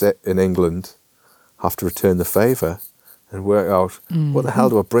 as I sit in England, have to return the favour and work out what the hell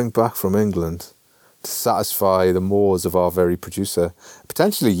do I bring back from England to satisfy the mores of our very producer.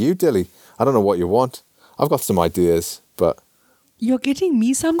 Potentially you, Dilly. I don't know what you want. I've got some ideas, but... You're getting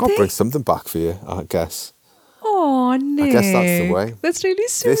me something? I've got to bring something back for you, I guess. Oh, Oh, Nick. I guess that's the way. That's really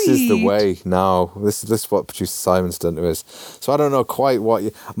sweet. This is the way now. This is what producer Simon's done to us. So I don't know quite what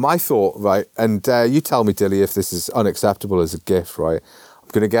my thought, right? And you tell me, Dilly, if this is unacceptable as a gift, right? I'm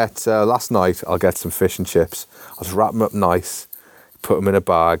going to get, last night, I'll get some fish and chips. I'll just wrap them up nice, put them in a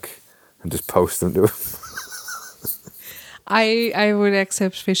bag, and just post them to him. I would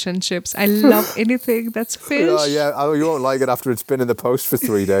accept fish and chips. I love anything that's fish. Oh, yeah. Oh, you won't like it after it's been in the post for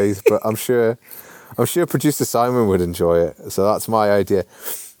 3 days, but I'm sure producer Simon would enjoy it. So that's my idea.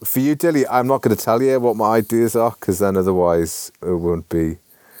 For you, Dilly, I'm not going to tell you what my ideas are, because then otherwise it wouldn't be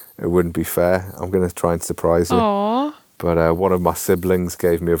fair. I'm going to try and surprise you. Aww. But one of my siblings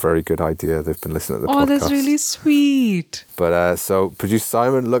gave me a very good idea. They've been listening to the podcast. Oh, that's really sweet. But so producer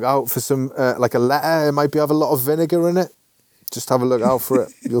Simon, look out for some like a letter. It might have a lot of vinegar in it. Just have a look out for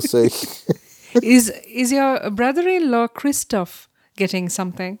it. You'll see. Is your brother-in-law Christoph getting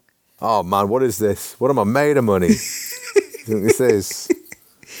something? Oh man, what is this? What am I made of money? You think this is?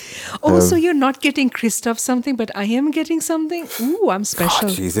 Oh, so you're not getting Christoph something, but I am getting something? Ooh, I'm special.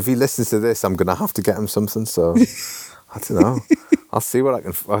 Jeez, if he listens to this, I'm gonna have to get him something. So I don't know. I'll see what I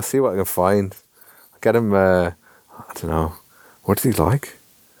can find. I'll get him. I don't know. What does he like?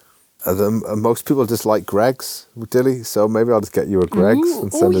 Most people just like Greggs, Dilly. So maybe I'll just get you a Greggs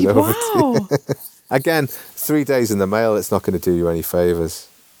and send it over to you. Again, 3 days in the mail. It's not going to do you any favors.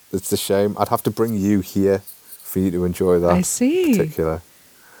 It's a shame. I'd have to bring you here for you to enjoy that. I see. Particular.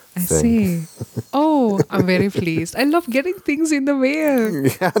 I see. Oh, I'm very pleased. I love getting things in the mail.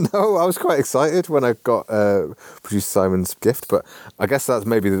 Yeah, no, I was quite excited when I got producer Simon's gift, but I guess that's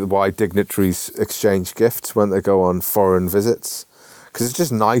maybe why dignitaries exchange gifts when they go on foreign visits, because it's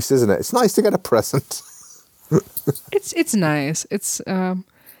just nice, isn't it? It's nice to get a present. It's nice. It's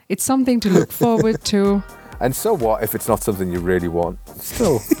something to look forward to. And so what if it's not something you really want? It's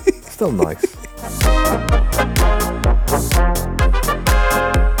still nice.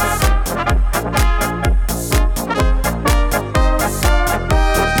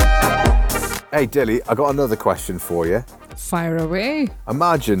 Hey Dilly, I got another question for you. Fire away.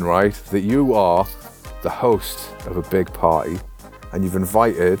 Imagine, right, that you are the host of a big party and you've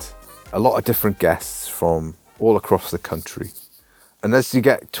invited a lot of different guests from all across the country. And as you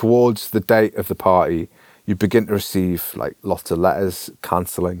get towards the date of the party, you begin to receive like lots of letters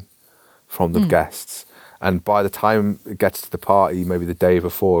cancelling from the guests. And by the time it gets to the party, maybe the day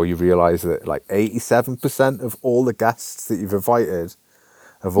before, you realise that like 87% of all the guests that you've invited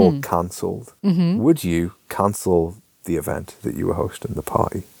have all cancelled. Mm-hmm. Would you cancel the event that you were hosting, the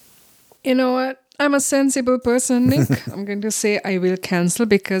party? You know what? I'm a sensible person, Nick. I'm going to say I will cancel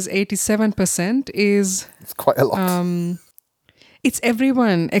because 87% is... It's quite a lot. It's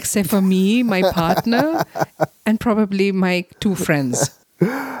everyone except for me, my partner, and probably my 2 friends.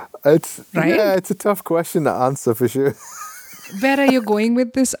 It's right? Yeah, it's a tough question to answer for sure. Where are you going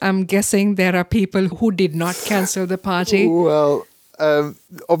with this? I'm guessing there are people who did not cancel the party. Well,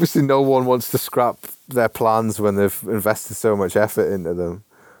 obviously no one wants to scrap their plans when they've invested so much effort into them.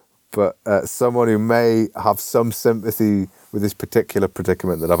 But someone who may have some sympathy with this particular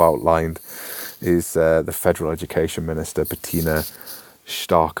predicament that I've outlined is the Federal Education Minister, Bettina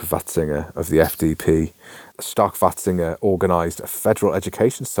Stark-Watzinger of the FDP. Stark-Watzinger organised a federal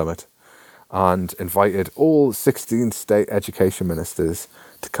education summit and invited all 16 state education ministers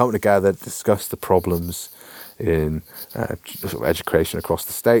to come together to discuss the problems in education across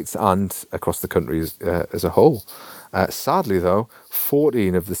the states and across the country as a whole. Sadly, though,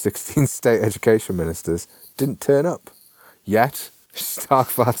 14 of the 16 state education ministers didn't turn up. Yet,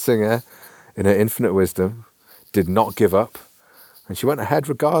 Stark-Watzinger, in her infinite wisdom, did not give up, and she went ahead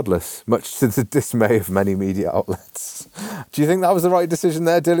regardless, much to the dismay of many media outlets. Do you think that was the right decision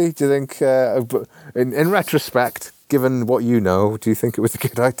there, Dilly? Do you think, in retrospect, given what you know, do you think it was a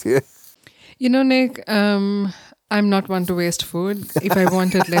good idea? You know, Nick, I'm not one to waste food. If I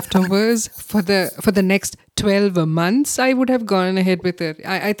wanted leftovers for the next 12 months, I would have gone ahead with it.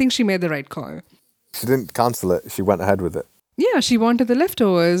 I think she made the right call. She didn't cancel it. She went ahead with it. Yeah, she wanted the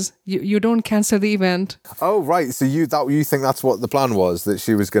leftovers. You don't cancel the event. Oh, right. So you think that's what the plan was, that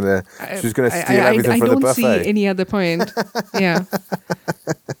she was gonna steal everything from the buffet? I don't see any other point. Yeah.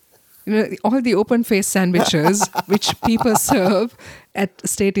 You know, all the open-faced sandwiches which people serve at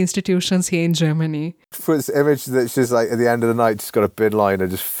state institutions here in Germany. For this image that she's like at the end of the night, just got a bin liner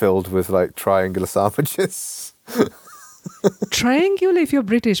just filled with like triangular sandwiches. Triangular if you're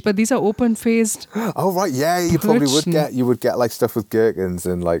British, but these are open-faced. Oh right, yeah, you probably would get like stuff with gherkins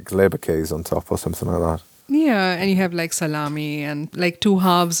and like leberkäse on top or something like that. Yeah, and you have like salami and like 2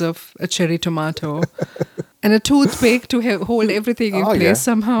 halves of a cherry tomato and a toothpick to hold everything in place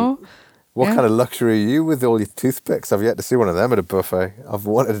somehow. What Yeah. kind of luxury are you with all your toothpicks? I've yet to see one of them at a buffet. I've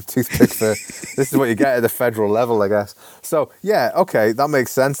wanted a toothpick for... This is what you get at the federal level, I guess. So, yeah, okay, that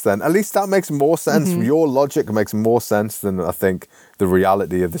makes sense then. At least that makes more sense. Your logic makes more sense than, I think, the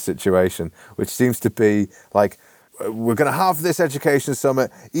reality of the situation, which seems to be like, we're going to have this education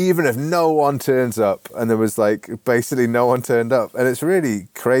summit even if no one turns up. And there was like, basically no one turned up. And it's really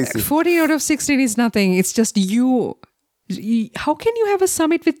crazy. 40 out of 16 is nothing. It's just you. How can you have a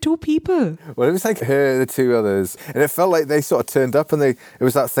summit with 2 people? Well, it was like her, the 2 others, and it felt like they sort of turned up, and it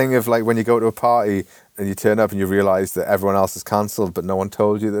was that thing of like when you go to a party and you turn up and you realise that everyone else is cancelled, but no one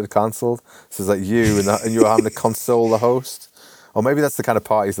told you that it cancelled. So it's like you and you were having to console the host. Or maybe that's the kind of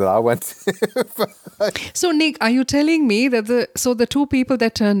parties that I went to. So, Nick, are you telling me that the 2 people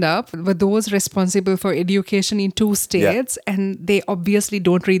that turned up were those responsible for education in 2 states, and they obviously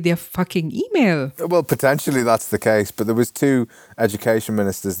don't read their fucking email? Well, potentially that's the case, but there was 2 education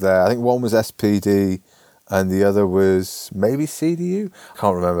ministers there. I think one was SPD and the other was maybe CDU. I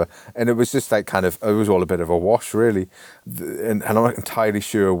can't remember. And it was just like it was all a bit of a wash, really. And I'm not entirely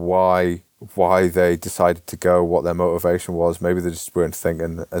sure why they decided to go, what their motivation was. Maybe they just weren't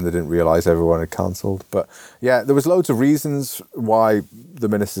thinking and they didn't realise everyone had cancelled. But yeah, there was loads of reasons why the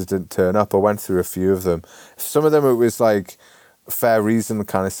ministers didn't turn up. I went through a few of them. Some of them it was like fair reason,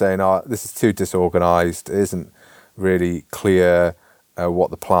 kind of saying, this is too disorganised. It isn't really clear what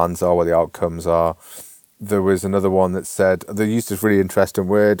the plans are, what the outcomes are. There was another one that said, they used this really interesting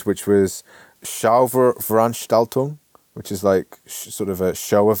word, which was Schauveranstaltung, which is like sort of a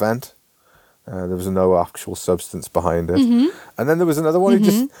show event. There was no actual substance behind it. And then there was another one who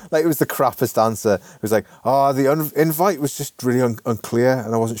just, like, it was the crappiest answer. It was like, the invite was just really unclear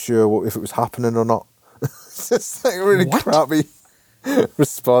and I wasn't sure if it was happening or not. It's just like a really crappy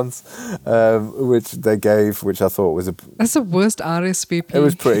response, which they gave, which I thought was That's the worst RSVP. It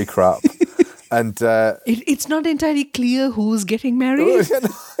was pretty crap. And it's not entirely clear who's getting married. Yeah, no,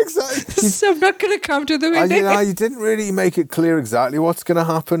 exactly. So I'm not going to come to the wedding. You didn't really make it clear exactly what's going to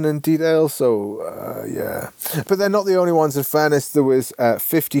happen in detail. So, yeah. But they're not the only ones. In fairness, there was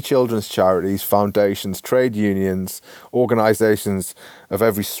 50 children's charities, foundations, trade unions, organisations of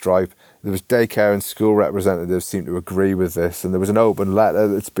every stripe. There was daycare and school representatives seemed to agree with this. And there was an open letter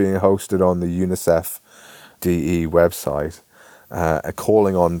that's being hosted on the UNICEF DE website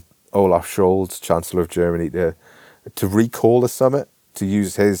calling on Olaf Scholz, Chancellor of Germany, to recall the summit, to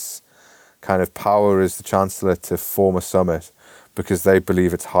use his kind of power as the Chancellor to form a summit, because they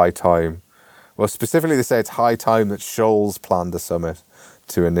believe it's high time. Well, specifically they say it's high time that Scholz planned a summit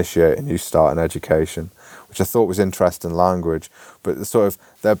to initiate a new start in education, which I thought was interesting language, but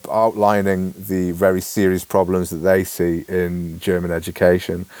they're outlining the very serious problems that they see in German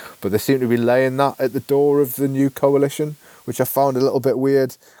education, but they seem to be laying that at the door of the new coalition, which I found a little bit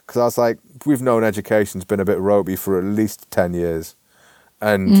weird, because I was like, we've known education's been a bit ropey for at least 10 years.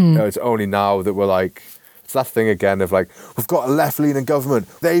 And it's only now that we're like, it's that thing again of like, we've got a left-leaning government.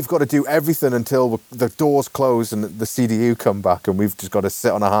 They've got to do everything until the doors close and the CDU come back, and we've just got to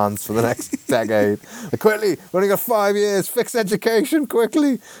sit on our hands for the next decade. Like, quickly, we've only got 5 years, fix education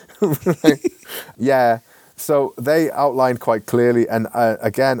quickly. Yeah. So they outlined quite clearly, and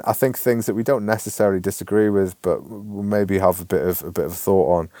again, I think things that we don't necessarily disagree with, but we'll maybe have a bit of a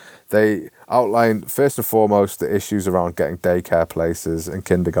thought on. They outlined first and foremost the issues around getting daycare places and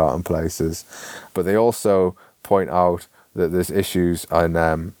kindergarten places, but they also point out that there's issues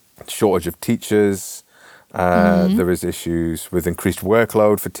in shortage of teachers. There is issues with increased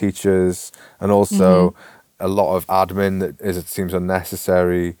workload for teachers, and also a lot of admin that it seems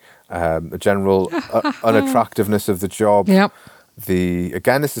unnecessary. The general unattractiveness of the job. Yep.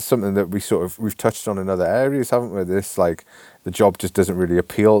 This is something that we've touched on in other areas, haven't we? This, like, the job just doesn't really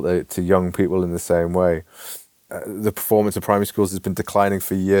appeal to young people in the same way. The performance of primary schools has been declining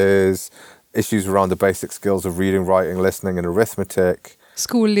for years. Issues around the basic skills of reading, writing, listening, and arithmetic.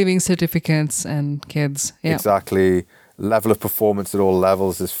 School leaving certificates and kids. Yeah. Exactly. Level of performance at all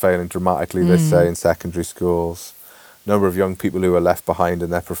levels is failing dramatically, they say, in secondary schools. Number of young people who are left behind in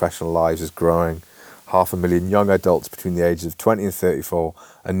their professional lives is growing. 500,000 young adults between the ages of 20 and 34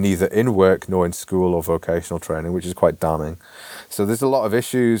 are neither in work nor in school or vocational training, which is quite damning. So there's a lot of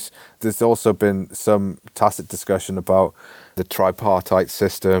issues. There's also been some tacit discussion about the tripartite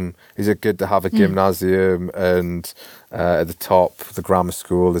system. Is it good to have a gymnasium and at the top, the grammar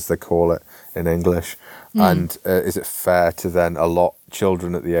school, as they call it in English? And is it fair to then allot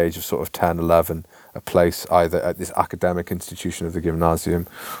children at the age of sort of 10, 11 a place either at this academic institution of the gymnasium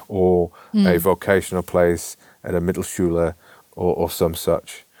or a vocational place at a Mittelschule or some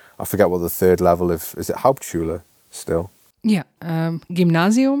such? I forget what the third level is it Hauptschule still? Ja,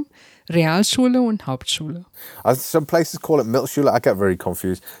 Gymnasium, Realschule und Hauptschule. Some places call it Mittelschule. I get very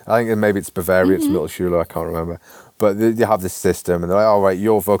confused. I think maybe it's Bavaria, it's Mittelschule, I can't remember. But you have this system, and they're like, all right,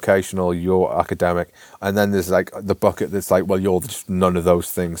 you're vocational, you're academic. And then there's like the bucket that's like, well, you're just none of those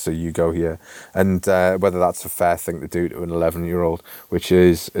things, so you go here. And whether that's a fair thing to do to an 11-year-old, which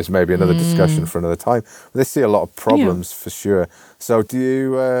is maybe another discussion for another time. But they see a lot of problems for sure. So do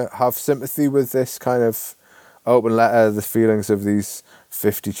you have sympathy with this kind of open letter, the feelings of these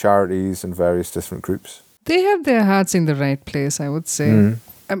 50 charities and various different groups? They have their hearts in the right place, I would say.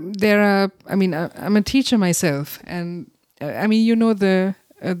 I'm a teacher myself, and you know the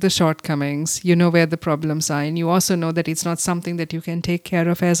shortcomings, you know where the problems are, and you also know that it's not something that you can take care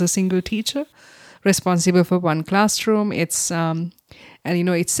of as a single teacher responsible for one classroom. It's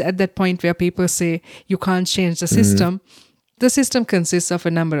it's at that point where people say you can't change the system. The system consists of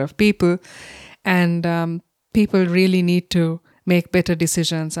a number of people, and people really need to make better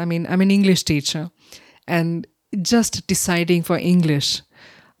decisions. I'm an English teacher, and just deciding for English,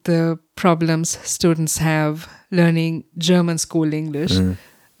 the problems students have learning German school English,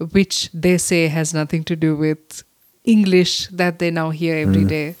 which they say has nothing to do with English that they now hear every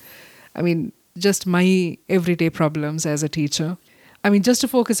day. Just my everyday problems as a teacher. Just to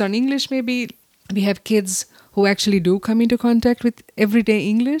focus on English, maybe we have kids who actually do come into contact with everyday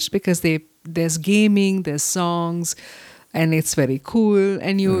English because there's gaming, there's songs, and it's very cool.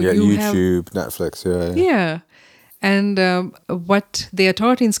 And you YouTube, have Netflix, yeah. And what they are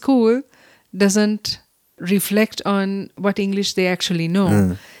taught in school doesn't reflect on what English they actually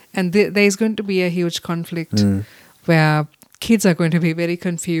know. And there is going to be a huge conflict where kids are going to be very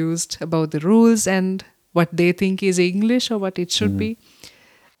confused about the rules and what they think is English or what it should be.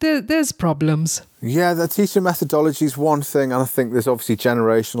 There's problems. Yeah, the teaching methodology is one thing, and I think there's obviously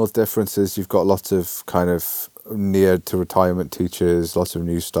generational differences. You've got lots of kind of near to retirement teachers, lots of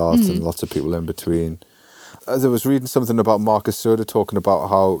new starts, and lots of people in between. I was reading something about Marcus Söder talking about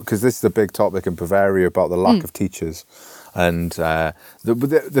how, because this is a big topic in Bavaria about the lack of teachers. And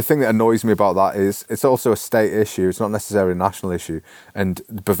the thing that annoys me about that is it's also a state issue. It's not necessarily a national issue. And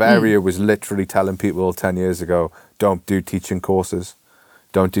Bavaria was literally telling people 10 years ago, don't do teaching courses.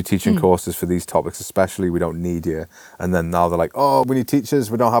 Don't do teaching courses for these topics, especially we don't need you. And then now they're like, oh, we need teachers,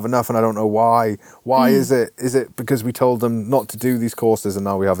 we don't have enough, and I don't know why. Why is it? Is it because we told them not to do these courses and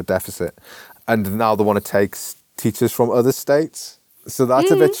now we have a deficit? And now they want to take teachers from other states. So that's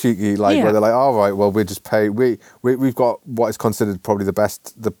a bit cheeky, where they're like, all right, well, we just pay. We've got what is considered probably the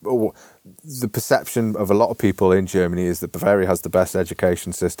best. The perception of a lot of people in Germany is that Bavaria has the best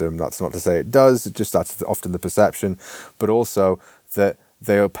education system. That's not to say it does. It just that's often the perception, but also that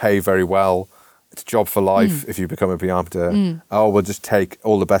they'll pay very well. It's a job for life if you become a Beamter. Oh, we'll just take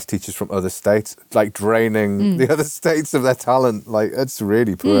all the best teachers from other states, like draining the other states of their talent. Like, it's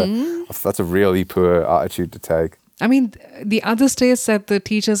really poor. That's a really poor attitude to take. The other states that the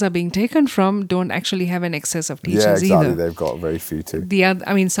teachers are being taken from don't actually have an excess of teachers either. Yeah, exactly. either. They've got very few too.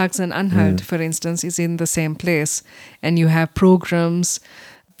 Sachsen-Anhalt, for instance, is in the same place. And you have programs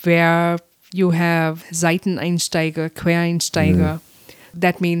where you have Seiteneinsteiger, Quereinsteiger.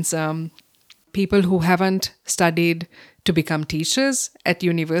 That means people who haven't studied to become teachers at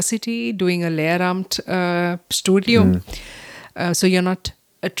university, doing a Lehramt studium. So you're not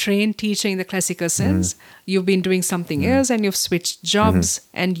a trained teacher in the classical sense. You've been doing something else and you've switched jobs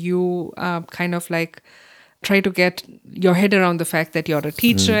and you kind of like try to get your head around the fact that you're a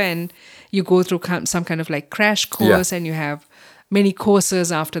teacher and you go through some kind of like crash course and you have many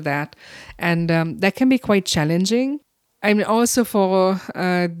courses after that. And that can be quite challenging. Also for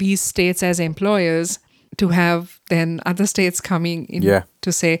these states as employers to have then other states coming in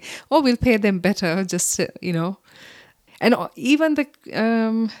to say, oh, we'll pay them better, just, And even the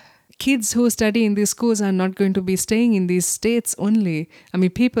kids who study in these schools are not going to be staying in these states only.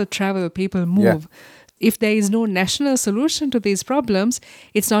 People travel, people move. Yeah. If there is no national solution to these problems,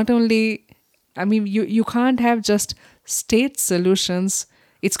 it's not only, you can't have just state solutions.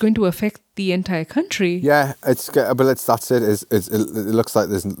 It's going to affect the entire country. Yeah, that's it. It looks like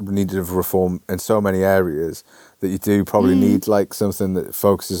there's needed of reform in so many areas that you do probably need like something that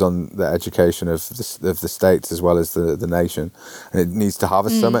focuses on the education of the states as well as the nation, and it needs to have a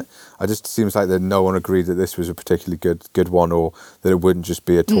summit. It just seems like that no one agreed that this was a particularly good one, or that it wouldn't just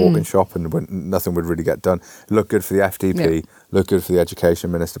be a talking shop and nothing would really get done. It looked good for the FDP, looked good for the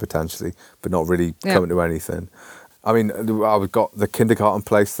education minister potentially, but not really coming to anything. We've got the kindergarten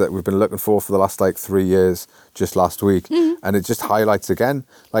place that we've been looking for the last 3 years just last week. And it just highlights again,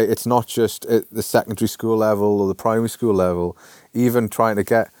 it's not just at the secondary school level or the primary school level, even trying to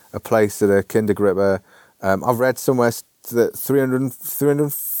get a place at a kindergarten. I've read somewhere that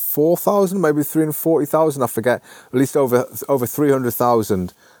 304,000, maybe 340,000, I forget. At least over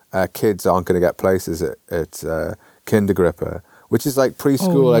 300,000 kids aren't going to get places at Kindergrippe, which is like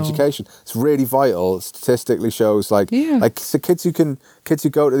preschool education. It's really vital. It statistically shows so kids who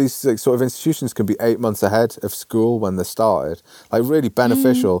go to these sort of institutions can be 8 months ahead of school when they started. Like really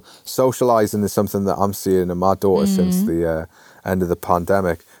beneficial. Socializing is something that I'm seeing in my daughter since the end of the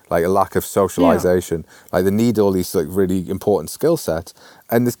pandemic. Like a lack of socialization. Like they need all these like really important skill sets,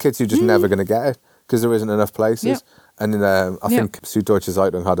 and there's kids who are just never going to get it because there isn't enough places. Yeah. And then I think Süddeutsche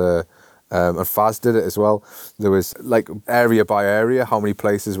Zeitung had and Faz did it as well. There was like area by area how many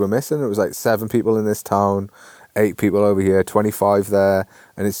places were missing. It was like 7 people in this town, 8 people over here, 25 there,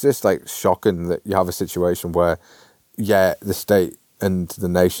 and it's just like shocking that you have a situation where the state and the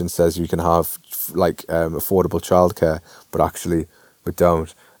nation says you can have like affordable childcare, but actually we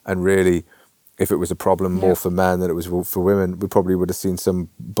don't. And really, if it was a problem more for men than it was for women, we probably would have seen some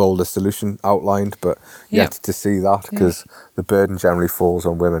bolder solution outlined, but yet to see that, because the burden generally falls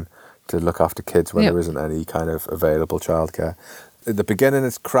on women to look after kids when there isn't any kind of available childcare. At the beginning,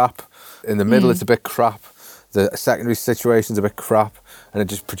 it's crap. In the middle, it's a bit crap. The secondary situation's a bit crap, and it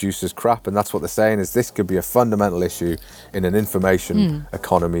just produces crap. And that's what they're saying, is this could be a fundamental issue in an information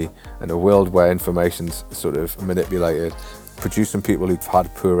economy and a world where information's sort of manipulated, producing people who've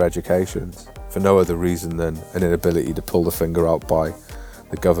had poor educations for no other reason than an inability to pull the finger out by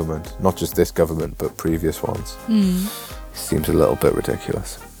the government, not just this government, but previous ones. Seems a little bit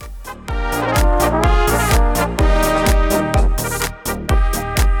ridiculous.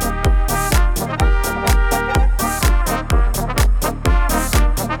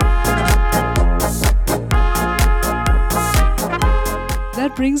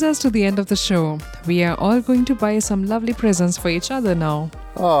 That brings us to the end of the show. We are all going to buy some lovely presents for each other now.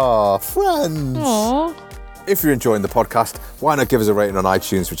 Aw, friends! Aww. If you're enjoying the podcast, why not give us a rating on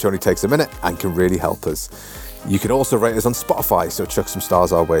iTunes, which only takes a minute and can really help us. You can also rate us on Spotify, so chuck some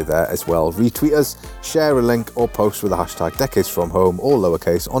stars our way there as well. Retweet us, share a link, or post with the hashtag DecadesFromHome, all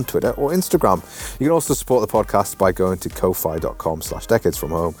lowercase, on Twitter or Instagram. You can also support the podcast by going to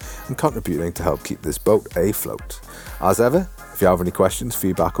ko-fi.com/decadesfromhome and contributing to help keep this boat afloat. As ever, if you have any questions,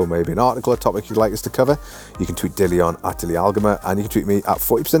 feedback, or maybe an article or topic you'd like us to cover, you can tweet Dilly on @DillyAlgama, and you can tweet me at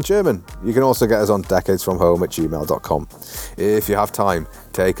 40% German. You can also get us on decadesfromhome@gmail.com. If you have time,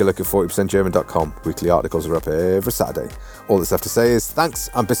 take a look at 40%German.com. Weekly articles are up every Saturday. All that's left to say is thanks,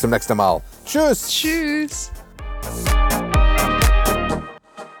 and bis zum nächsten Mal. Tschüss! Tschüss!